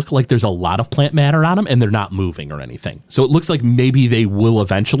doesn't look like there's a lot of plant matter on them, and they're not moving or anything. So it looks like maybe they will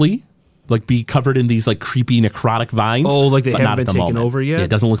eventually like be covered in these like creepy necrotic vines. Oh, like they but haven't not been at the taken moment. over yet? Yeah, it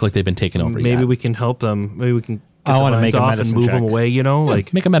doesn't look like they've been taken over yet. Maybe we can help them. Maybe we can get I the wanna vines make a off and medicine move them check. away, you know?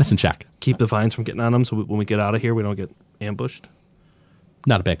 Like, Make a medicine check. keep the vines from getting on them so when we get out of here, we don't get ambushed.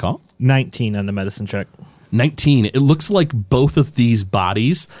 Not a bad call. 19 on the medicine check. 19. It looks like both of these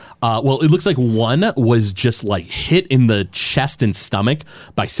bodies, it looks like one was just like hit in the chest and stomach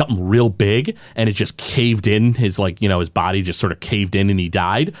by something real big, and it just caved in. His his body just sort of caved in and he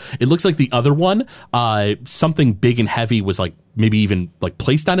died. It looks like the other one, something big and heavy was like maybe even like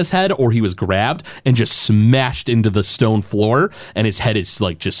placed on his head, or he was grabbed and just smashed into the stone floor, and his head is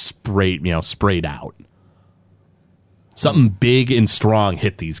like just sprayed out. Something big and strong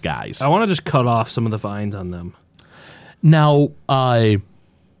hit these guys. I want to just cut off some of the vines on them. Now, go ahead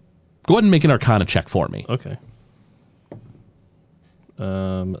and make an Arcana check for me. Okay.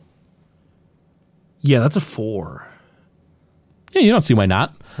 Yeah, that's a 4. Yeah, you don't see why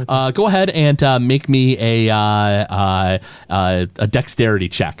not. Go ahead and make me a dexterity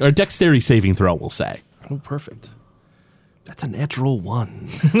check, or a dexterity saving throw, we'll say. Oh, perfect. That's a natural 1.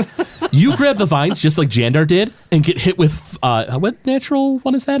 You grab the vines just like Jandar did and get hit with, what natural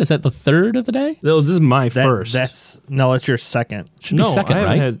one is that? Is that the third of the day? This is my first. That's your second. Should be second, I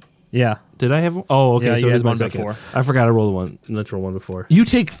haven't right? had. Yeah. Did I have? Oh, okay. Yeah, so you it is had my one second. before. I forgot I rolled a natural 1 before. You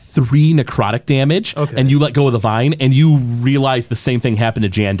take 3 necrotic damage, Okay. and you let go of the vine, and you realize the same thing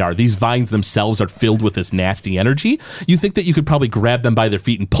happened to Jandar. These vines themselves are filled with this nasty energy. You think that you could probably grab them by their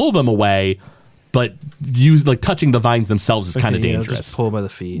feet and pull them away, but touching the vines themselves is kind of Okay, yeah, dangerous. just pull by the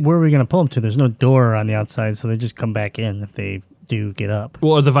feet. Where are we going to pull them to? There's no door on the outside, so they just come back in if they do get up.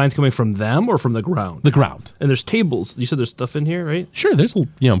 Well, are the vines coming from them or from the ground? The ground. And there's tables. You said there's stuff in here, right? Sure, there's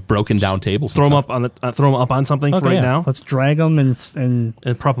broken down tables. Throw and them stuff. up on something for right yeah. now, Let's drag them and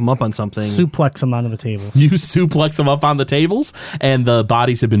and prop them up on something. suplex them onto the tables. You suplex them up on the tables, and the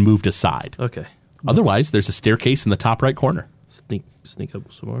bodies have been moved aside. Okay. Otherwise, there's a staircase in the top right corner. Sneak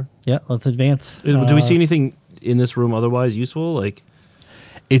up some more. Yeah, let's advance. Do we see anything in this room otherwise useful? Like,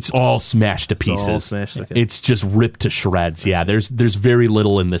 It's all smashed to pieces. all smashed, okay. It's just ripped to shreds. Yeah, there's very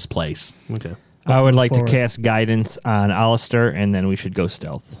little in this place. okay. I would like forward. to cast guidance on Alistair, and then we should go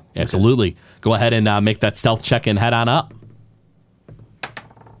stealth. Absolutely. Go ahead and make that stealth check and head on up.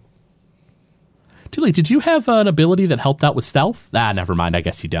 Tilly, did you have an ability that helped out with stealth? Never mind. I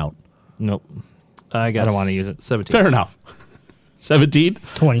guess you don't. Nope. I don't wanna use it. 17. Fair enough. 17?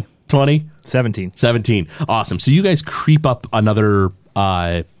 20. 20? 17. 17. Awesome. So you guys creep up another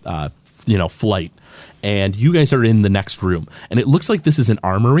flight, and you guys are in the next room, and it looks like this is an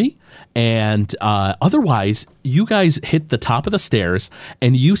armory, and otherwise you guys hit the top of the stairs,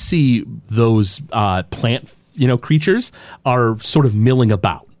 and you see those plant creatures are sort of milling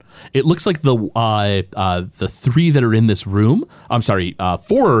about. It looks like the 3 that are in this room, 4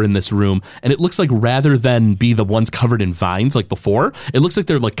 are in this room, and it looks like rather than be the ones covered in vines like before, it looks like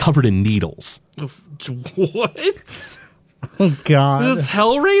they're like covered in needles. What? Oh, God. This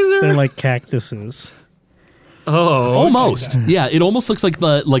Hellraiser? They're like cactuses. Oh, Almost, yeah. It almost looks like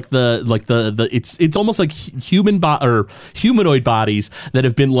it's almost like humanoid bodies that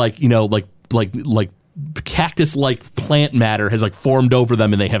have been like cactus-like plant matter has like formed over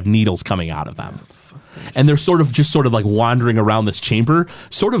them, and they have needles coming out of them, and they're sort of like wandering around this chamber,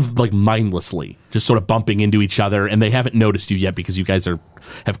 sort of like mindlessly, just sort of bumping into each other, and they haven't noticed you yet because you guys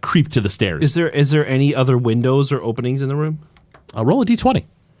have creeped to the stairs. Is there any other windows or openings in the room? Roll a d20.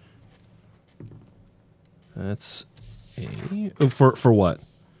 That's for what?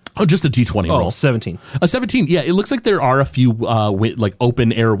 Oh, just a d20 Oh, roll. 17. A 17, yeah. It looks like there are a few like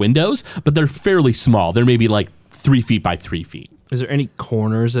open air windows, but they're fairly small. They're maybe like 3 feet by 3 feet. Is there any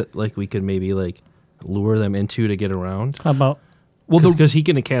corners that like we could maybe like lure them into to get around? How about Well, Because he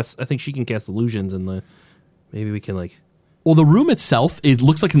can cast. I think she can cast illusions, and maybe we can like Well, the room itself, it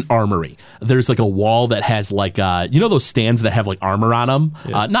looks like an armory. There's like a wall that has like, those stands that have like armor on them?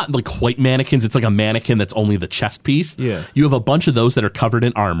 Yeah. Not like quite mannequins. It's like a mannequin that's only the chest piece. Yeah. You have a bunch of those that are covered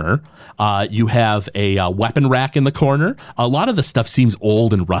in armor. You have a weapon rack in the corner. A lot of the stuff seems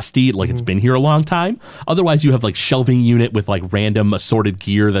old and rusty, like it's been here a long time. Otherwise, you have like shelving unit with like random assorted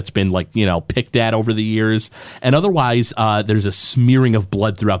gear that's been like, picked at over the years. And otherwise, there's a smearing of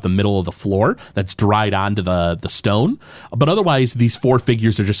blood throughout the middle of the floor that's dried onto the stone. But otherwise, these four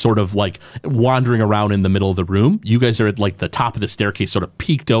figures are just sort of like wandering around in the middle of the room. You guys are at like the top of the staircase, sort of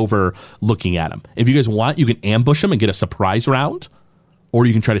peeked over looking at them. If you guys want, you can ambush them and get a surprise round, or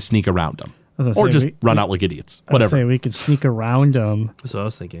you can try to sneak around them, or just run out like idiots. Whatever. Say we could sneak around them. That's what I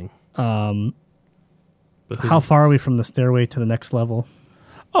was thinking. How far are we from the stairway to the next level?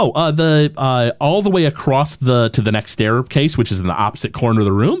 Oh, all the way across to the next staircase, which is in the opposite corner of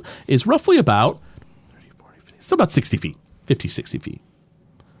the room, is roughly about 30, 40, 50, it's about 60 feet, 50, 60 feet.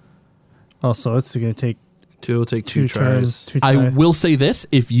 Oh, so it's going to take It'll take two tries. I will say this: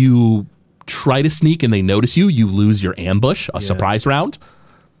 if you try to sneak and they notice you, you lose your ambush, a surprise round.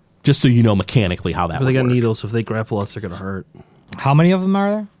 Just so you know mechanically how that But would they got work. needles, so if they grapple us, they're gonna hurt. How many of them are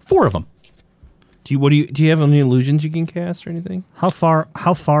there? 4 of them. Do you have any illusions you can cast or anything? How far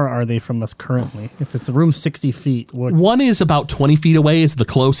are they from us currently? If it's a room 60 feet, what? One is about 20 feet away is the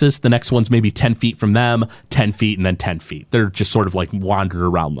closest. The next one's maybe 10 feet from them, 10 feet, and then 10 feet. They're just sort of like wandered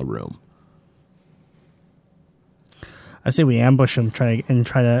around the room. I say we ambush them, try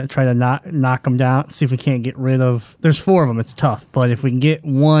to knock them down. See if we can't get rid of. There's 4 of them. It's tough, but if we can get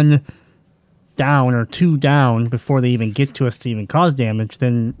 1 down or 2 down before they even get to us to even cause damage,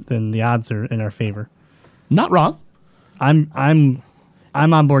 then the odds are in our favor. Not wrong. I'm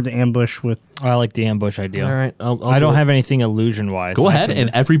on board to ambush with. I like the ambush idea. All right, I don't have anything illusion wise. Go ahead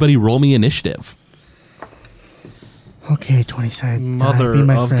and everybody roll me initiative. Okay, 20 side. Mother be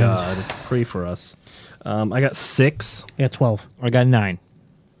my of friend. God, pray for us. I got 6. Yeah, 12. I got 9.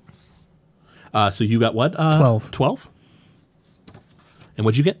 So you got what? 12. 12? And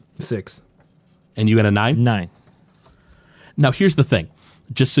what'd you get? 6. And you got a 9? 9. Now, here's the thing.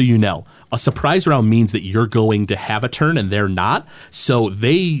 Just so you know, a surprise round means that you're going to have a turn and they're not. So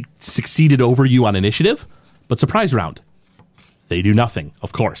they succeeded over you on initiative, but surprise round, they do nothing,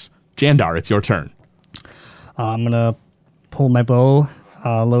 of course. Jandar, it's your turn. I'm going to pull my bow,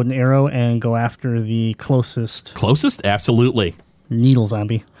 load an arrow, and go after the closest Closest? Absolutely. needle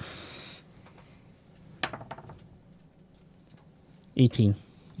zombie. 18.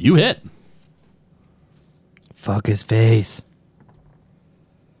 You hit. Fuck his face.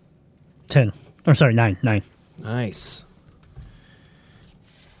 10. Or sorry, 9. Nice.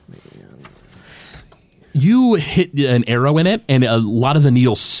 You hit an arrow in it, and a lot of the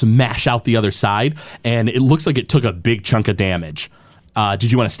needles smash out the other side, and it looks like it took a big chunk of damage.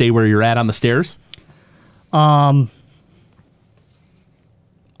 Did you want to stay where you're at on the stairs? I'm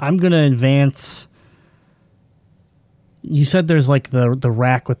going to advance. You said there's like the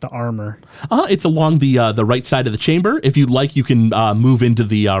rack with the armor. It's along the right side of the chamber. If you'd like, you can move into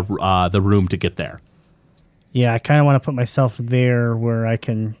the room to get there. Yeah, I kind of want to put myself there where I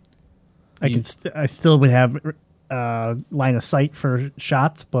still would have line of sight for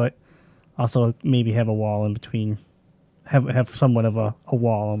shots, but also maybe have a wall in between. Have somewhat of a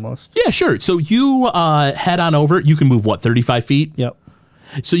wall almost. Yeah, sure. So you head on over. You can move, 35 feet? Yep.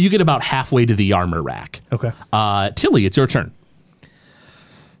 So you get about halfway to the armor rack. Okay. Tilly, it's your turn.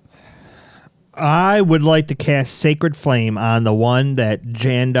 I would like to cast Sacred Flame on the one that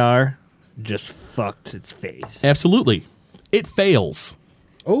Jandar just fucked its face. Absolutely. It fails.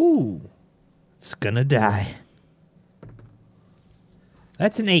 Oh, it's gonna die.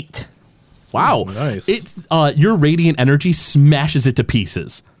 That's an 8. Wow. Nice. It's your radiant energy smashes it to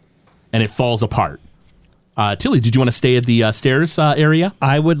pieces, and it falls apart. Tilly, did you want to stay at the stairs area?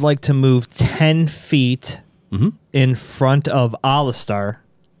 I would like to move 10 feet in front of Alistar,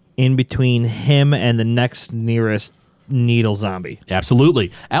 in between him and the next nearest needle zombie.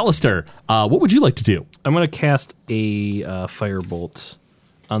 Absolutely. Alistair, what would you like to do? I'm going to cast a firebolt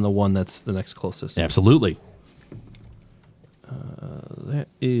on the one that's the next closest. Absolutely. That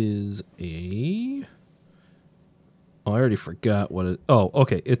is a... Oh, I already forgot what it... Oh,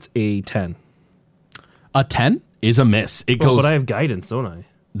 okay. It's a 10. A 10 is a miss. It Oh, goes... but I have guidance, don't I?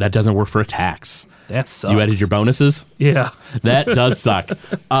 That doesn't work for attacks. That sucks. You added your bonuses? Yeah. That does suck.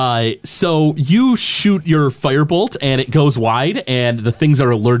 So you shoot your firebolt, and it goes wide, and the things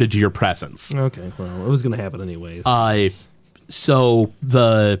are alerted to your presence. Okay, well, it was going to happen anyways. So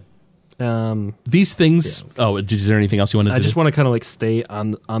the These things. Yeah. Oh, is there anything else you want to do? I just want to kind of like stay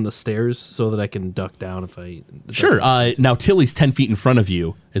on the stairs so that I can duck down if I. Sure. Now Tilly's 10 feet in front of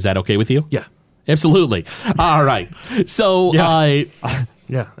you. Is that okay with you? Yeah. Absolutely. All right. So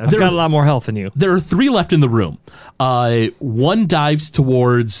Yeah. I've got a lot more health than you. there are 3 left in the room. One dives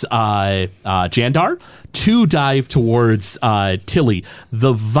towards Jandar. 2 dive towards Tilly.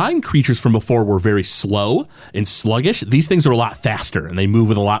 The vine creatures from before were very slow and sluggish. These things are a lot faster, and they move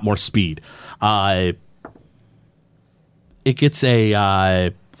with a lot more speed. It gets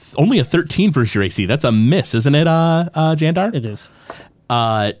only a 13 versus your AC. That's a miss, isn't it, Jandar? It is.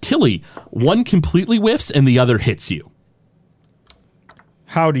 Tilly, one completely whiffs, and the other hits you.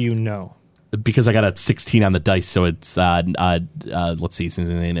 How do you know? Because I got a 16 on the dice, so it's let's see,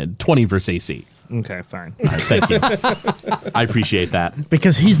 20 versus AC. Okay, fine. All right, thank you. I appreciate that.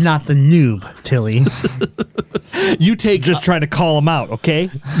 Because he's not the noob, Tilly. You take Just trying to call him out, okay?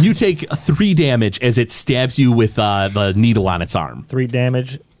 you take 3 damage as it stabs you with the needle on its arm. 3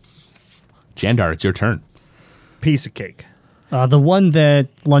 damage, Jandar, it's your turn. piece of cake. The one that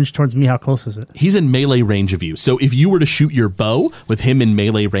lunged towards me, how close is it? He's in melee range of you, so if you were to shoot your bow with him in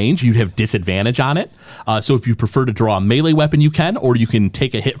melee range, you'd have disadvantage on it. So if you prefer to draw a melee weapon, you can, or you can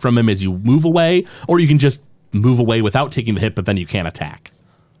take a hit from him as you move away, or you can just move away without taking the hit, but then you can't attack.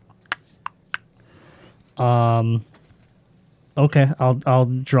 Okay, I'll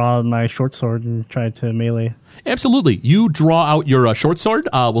draw my short sword and try to melee. Absolutely. You draw out your short sword.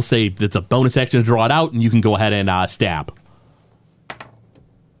 We'll say it's a bonus action to draw it out, and you can go ahead and stab.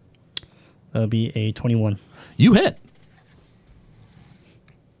 That'll be a 21. You hit.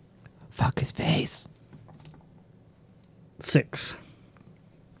 Fuck his face. 6.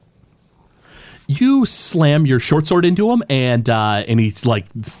 You slam your short sword into him, and he's like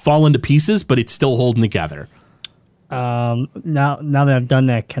falling to pieces, but it's still holding together. Now that I've done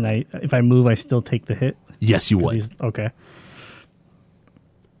that, can I? If I move, I still take the hit. Yes, you would. Okay.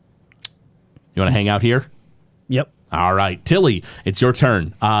 You want to hang out here? Yep. All right, Tilly, it's your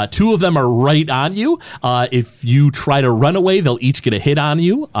turn. 2 of them are right on you. If you try to run away, they'll each get a hit on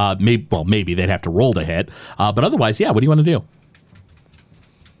you. Maybe they'd have to roll to hit. But otherwise, yeah, what do you want to do?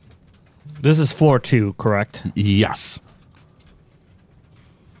 This is floor 2, correct? Yes.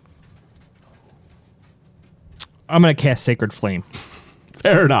 I'm going to cast Sacred Flame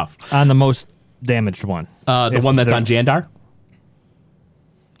Fair enough. on the most damaged one. The If one that's they're- on Jandar?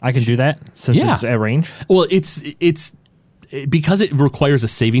 I can do that since Yeah. it's at range? Well, it's because it requires a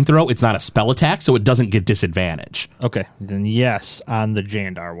saving throw, it's not a spell attack, so it doesn't get disadvantage. Okay, then yes on the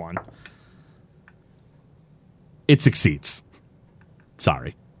Jandar one. It succeeds.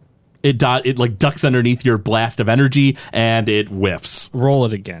 Sorry. It like ducks underneath your blast of energy, and it whiffs. Roll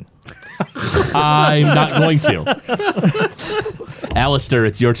it again. I'm not going to. Alistair,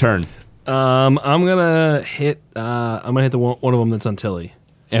 it's your turn. I'm gonna hit the one of them that's on Tilly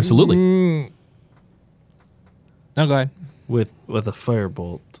Absolutely. No, go ahead. with a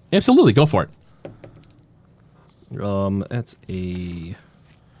firebolt. Absolutely. Go for it.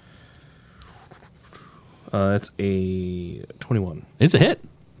 That's a 21. It's a hit.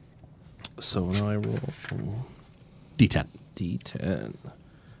 So now I roll D10. D10.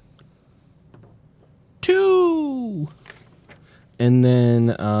 2. And then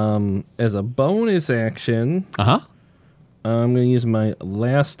as a bonus action, Uh-huh. I'm going to use my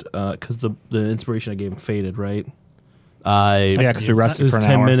last, because the inspiration I gave him faded, right? Uh, Yeah, because we It rested was for an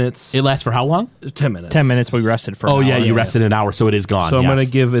 10 hour. minutes. It lasts for how long? 10 minutes. 10 minutes, we rested for an Oh, hour. yeah, you rested an hour, so it is gone. So I'm yes. going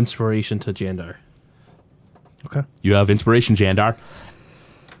to give inspiration to Jandar. Okay. You have inspiration, Jandar.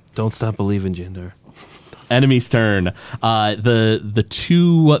 Don't stop believing, Jandar. Enemy's turn. The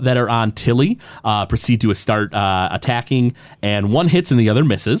 2 that are on Tilly proceed to start attacking, and one hits and the other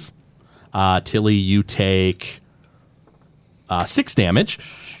misses. Tilly, you take 6 damage.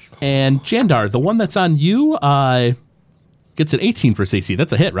 And Jandar, the one that's on you, gets an 18 for AC.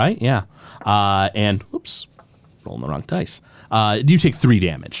 That's a hit, right? Yeah. And, oops, rolling the wrong dice. You take 3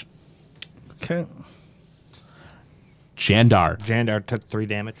 damage. Okay. Jandar took 3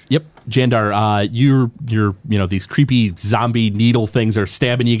 damage. Yep, Jandar, you're these creepy zombie needle things are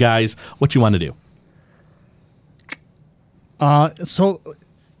stabbing you guys. What you want to do? So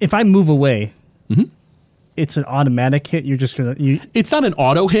if I move away, it's an automatic hit. You're just gonna It's not an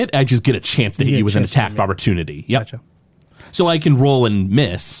auto hit. I just get a chance to hit You get you a with an chance to attack hit of me. opportunity. Yep. Gotcha. So I can roll and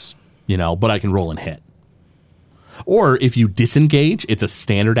miss, but I can roll and hit. Or if you disengage, it's a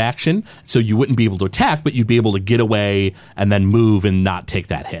standard action, so you wouldn't be able to attack, but you'd be able to get away and then move and not take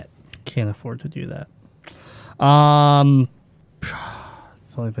that hit. Can't afford to do that.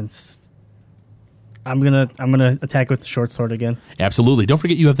 It's only been I'm gonna attack with the short sword again. Absolutely. Don't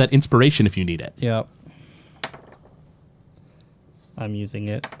forget you have that inspiration if you need it. Yep. I'm using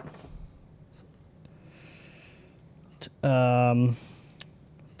it.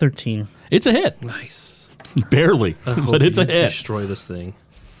 13. It's a hit. Nice. Barely, I hope but it's a you hit. Destroy this thing.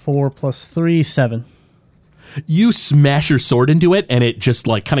 4 plus 3, 7. You smash your sword into it, and it just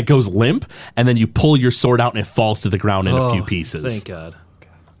like kind of goes limp, and then you pull your sword out, and it falls to the ground in a few pieces. Thank God.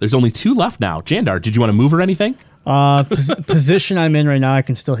 There's only 2 left now. Jandar, did you want to move or anything? Position I'm in right now, I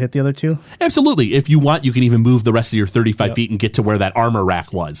can still hit the other 2. Absolutely. If you want, you can even move the rest of your 35 feet and get to where that armor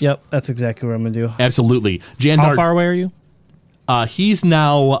rack was. Yep, that's exactly what I'm gonna do. Absolutely. Jandar, How far away are you? He's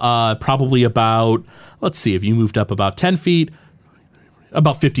now probably about, let's see, if you moved up about 10 feet,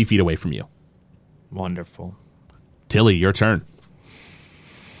 about 50 feet away from you. Wonderful. Tilly, your turn.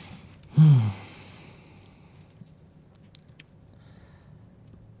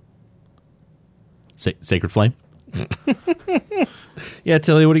 Sacred Flame? Yeah,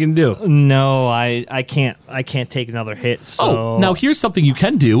 Tilly, what are you gonna do? No, I can't take another hit. So Oh, now here's something you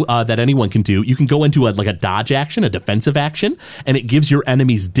can do that anyone can do. You can go into a dodge action, a defensive action, and it gives your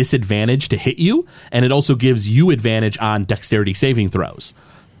enemies disadvantage to hit you, and it also gives you advantage on dexterity saving throws.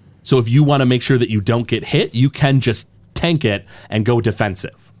 So if you want to make sure that you don't get hit, you can just tank it and go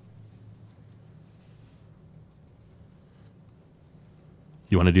defensive.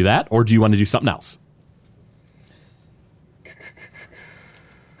 You want to do that, or do you want to do something else?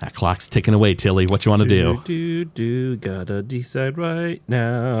 That clock's ticking away, Tilly. What you want to do? Gotta decide right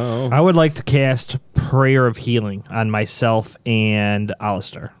now. I would like to cast Prayer of Healing on myself and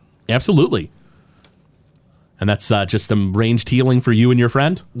Alistair. Absolutely. And that's just some ranged healing for you and your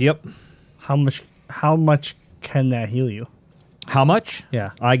friend? Yep. How much can that heal you? How much? Yeah.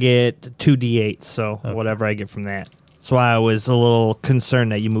 I get 2d8, so whatever I get from that. That's why I was a little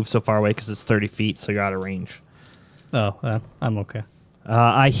concerned that you moved so far away because it's 30 feet, so you're out of range. Oh, I'm okay.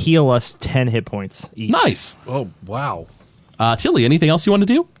 I heal us 10 hit points each. Nice. Oh, wow. Tilly, anything else you want to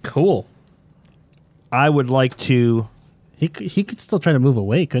do? Cool. I would like to. He could still try to move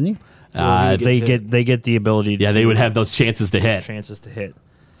away, couldn't he? They get the ability. Yeah, to they would have those chances to hit. chances to hit.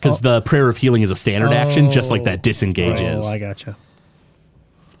 Because the Prayer of Healing is a standard action, just like that disengage is. Oh, I gotcha.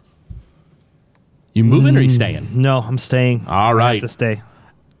 You moving or you staying? No, I'm staying. All I right. have to stay.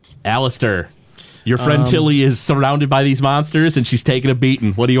 Alistair, your friend Tilly is surrounded by these monsters, and she's taking a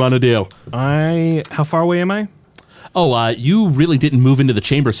beating. What do you want to do? How far away am I? Oh, you really didn't move into the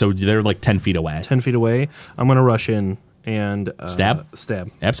chamber, so they're like 10 feet away. 10 feet away. I'm gonna rush in and Stab?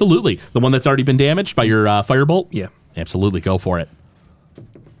 Stab. Absolutely. The one that's already been damaged by your firebolt? Yeah. Absolutely. Go for it.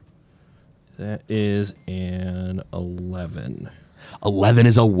 That is an 11. 11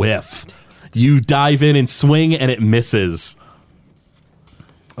 is a whiff. You dive in and swing, and it misses.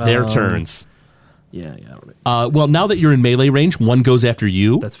 Their turns. Yeah. All right. Well, now that you're in melee range, one goes after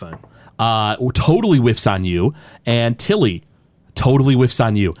you. That's fine. Totally whiffs on you. And Tilly totally whiffs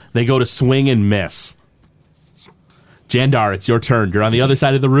on you. They go to swing and miss. Jandar, it's your turn. You're on the other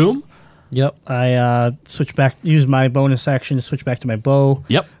side of the room. Yep. I switch back. Use my bonus action to switch back to my bow.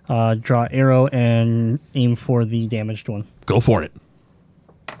 Yep. Draw arrow and aim for the damaged one. Go for it.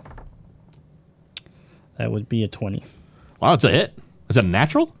 That would be a 20. Wow, it's a hit. Is that a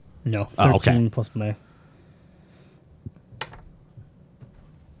natural? No. 13 Oh, okay. plus my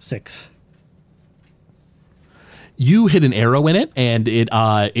 6. You hit an arrow in it, and it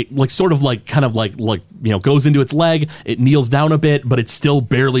goes into its leg. It kneels down a bit, but it's still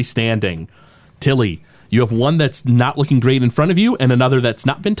barely standing. Tilly, you have one that's not looking great in front of you, and another that's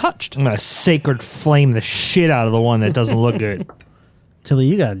not been touched. I'm gonna sacred flame the shit out of the one that doesn't look good. Tilly,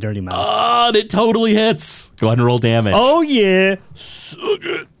 you got a dirty mouth. Oh, and it totally hits. Go ahead and roll damage. Oh yeah, so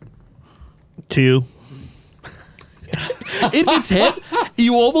good. 2. It gets hit.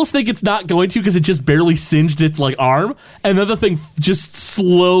 You almost think it's not going to because it just barely singed its arm, and then the thing just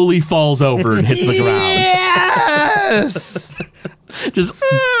slowly falls over and hits the ground. Yes. Just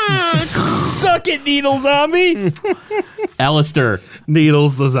Suck it, needle zombie. Alistair,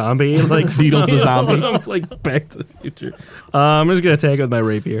 Needles the zombie. Needles the zombie. I'm like Back to the Future. I'm just going to attack it with my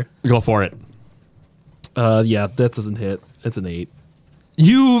rapier. Go for it. Yeah, that doesn't hit. It's an 8.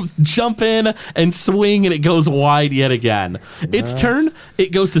 You jump in and swing, and it goes wide yet again. Its turn.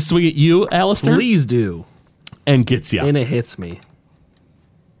 It goes to swing at you, Alistair, Please do. and gets you. And it hits me.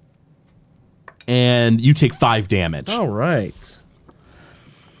 And you take 5 damage. All right.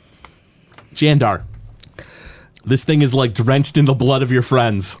 Jandar, this thing is drenched in the blood of your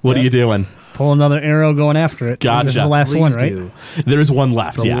friends. What are you doing? Pull another arrow going after it. Gotcha. This is the last Please one, right? do. There's one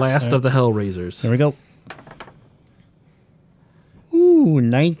left, The yes. last of the Hellraisers. There we go. Ooh,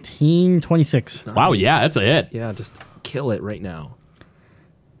 1926. Wow, yeah, that's a hit. Yeah, just kill it right now.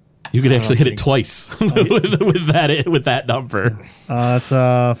 You could actually hit it twice with that number. That's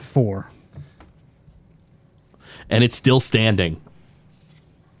 4. And it's still standing.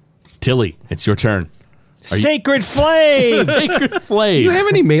 Tilly, it's your turn. Sacred Flame! Sacred Flame. Do you have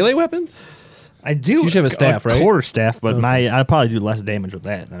any melee weapons? I do. You should have a staff, right? Quarterstaff, but I'd probably do less damage with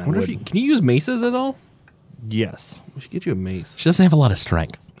that than I I wonder would. if can you use maces at all? Yes. We should get you a mace. She doesn't have a lot of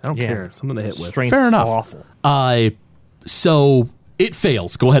strength. I don't Yeah. care. Something to hit with. Strength's Fair enough. awful. So it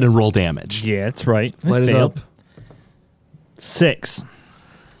fails. Go ahead and roll damage. Yeah, that's right. Light it failed. up. 6.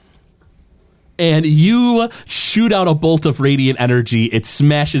 And you shoot out a bolt of radiant energy. It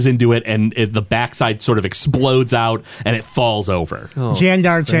smashes into it, and the backside sort of explodes out, and it falls over. Oh,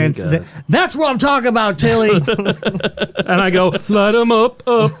 Jandar thank chants, God. "That's what I'm talking about, Tilly." And I go, light 'em up,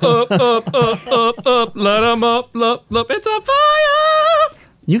 up, up, up, up, up, up, light 'em up, up, it's a fire!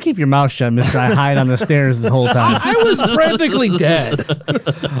 You keep your mouth shut, mister. I hide on the stairs this whole time. I was practically dead.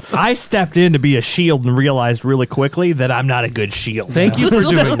 I stepped in to be a shield and realized really quickly that I'm not a good shield. Thank you for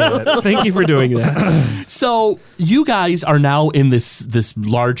doing that. Thank you for doing that. So you guys are now in this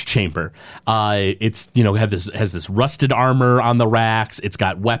large chamber. It's has this rusted armor on the racks. It's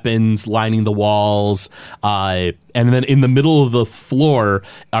got weapons lining the walls, and then in the middle of the floor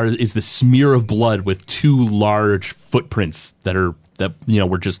is the smear of blood with 2 large footprints that were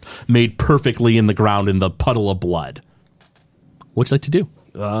just made perfectly in the ground in the puddle of blood. What'd you like to do?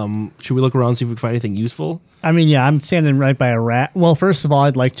 Should we look around and see if we can find anything useful? I mean, yeah, I'm standing right by a rat. Well, first of all,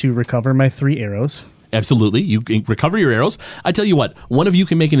 I'd like to recover my 3 arrows. Absolutely. You can recover your arrows. I tell you what, one of you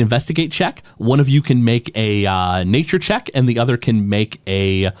can make an investigate check, one of you can make a nature check, and the other can make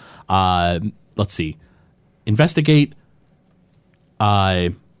a, let's see, investigate,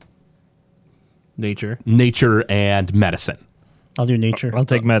 Nature. nature, and medicine. I'll do nature. I'll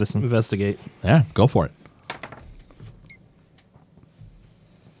take medicine. Investigate. Yeah, go for it.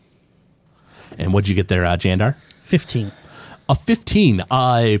 And what'd you get there, Jandar? 15. A 15.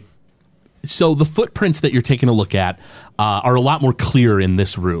 So the footprints that you're taking a look at are a lot more clear in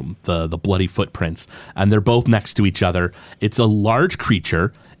this room, the bloody footprints, and they're both next to each other. It's a large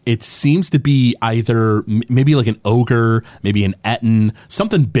creature. It seems to be either maybe like an ogre, maybe an Etten,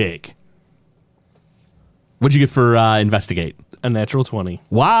 something big. What'd you get for investigate? A natural 20.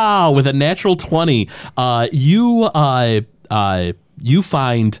 Wow, with a natural 20, you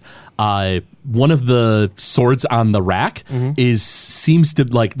find one of the swords on the rack seems to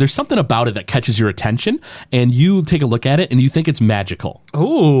like there's something about it that catches your attention, and you take a look at it and you think it's magical.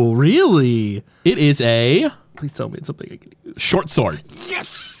 Oh, really? It is a Please tell me it's something I can use. short sword.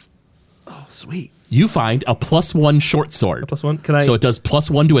 Yes! Oh, sweet. You find a +1 short sword. +1? Can I? So it does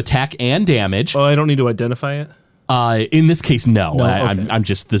 +1 to attack and damage. Oh, I don't need to identify it? In this case, no. No,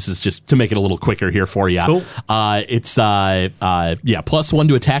 This is just to make it a little quicker here for you. Cool. It's +1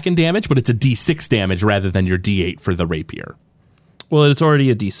 to attack and damage, but it's a D6 damage rather than your D8 for the rapier. Well, it's already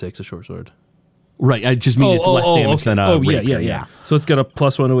a D6, a short sword. Right. I just mean it's less damage than a rapier. yeah. So it's got a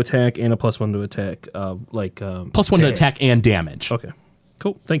 +1 to attack and a +1 to attack. +1 to attack and damage. Okay.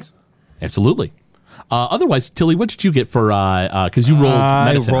 Cool. Thanks. Absolutely. Otherwise, Tilly, what did you get for because you rolled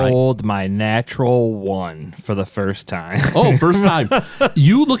medicine, I right? rolled my natural 1 for the first time. Oh, first time.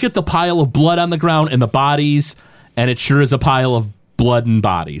 You look at the pile of blood on the ground and the bodies, and it sure is a pile of blood and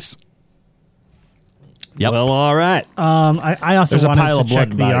bodies. Yep. Well, all right. I also There's a wanted pile to of blood check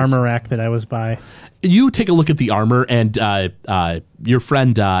and the bodies. armor rack that I was by. You take a look at the armor, and your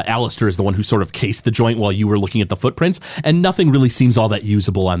friend Alistair is the one who sort of cased the joint while you were looking at the footprints, and nothing really seems all that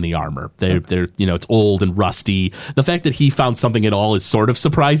usable on the armor. They're it's old and rusty. The fact that he found something at all is sort of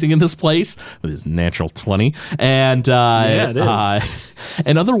surprising in this place with his natural 20. And Yeah, it is.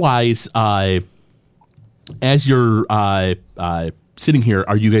 And otherwise, as you're sitting here,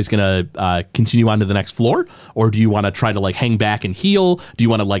 are you guys going to continue on to the next floor, or do you want to try to like hang back and heal? Do you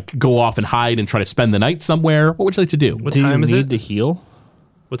want to like go off and hide and try to spend the night somewhere? What would you like to do? What Do you time is need it? to heal?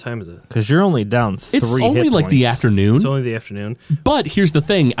 What time is it? Because you're only down 3 It's only hit like the points. afternoon, It's only the afternoon. but here's the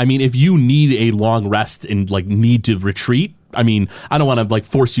thing. I mean, if you need a long rest and like need to retreat, I mean, I don't want to like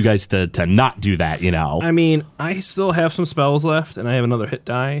force you guys to not do that, you know. I mean, I still have some spells left, and I have another hit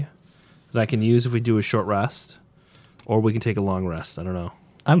die that I can use if we do a short rest, or we can take a long rest. I don't know.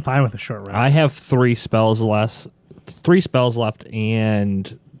 I'm fine with a short rest. I have 3 spells left,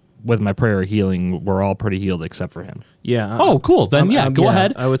 and with my prayer of healing, we're all pretty healed except for him. Yeah. Oh, cool. Then go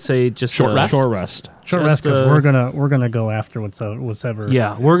ahead. I would say just Short rest? Short rest. Short Just, rest because we're gonna go after whatever.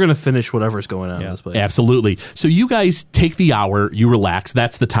 Yeah, we're gonna finish whatever's going on in this place. Absolutely. So you guys take the hour, you relax.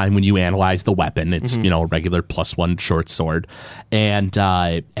 That's the time when you analyze the weapon. It's, a regular +1 short sword. And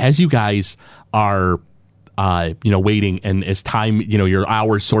as you guys are, waiting, and as time, your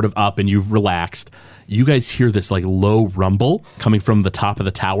hour's sort of up and you've relaxed, you guys hear this like low rumble coming from the top of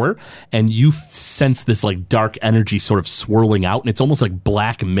the tower, and you sense this like dark energy sort of swirling out, and it's almost like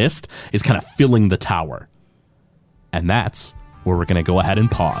black mist is kind of filling the tower. And that's where we're going to go ahead and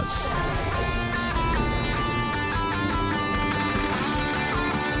pause.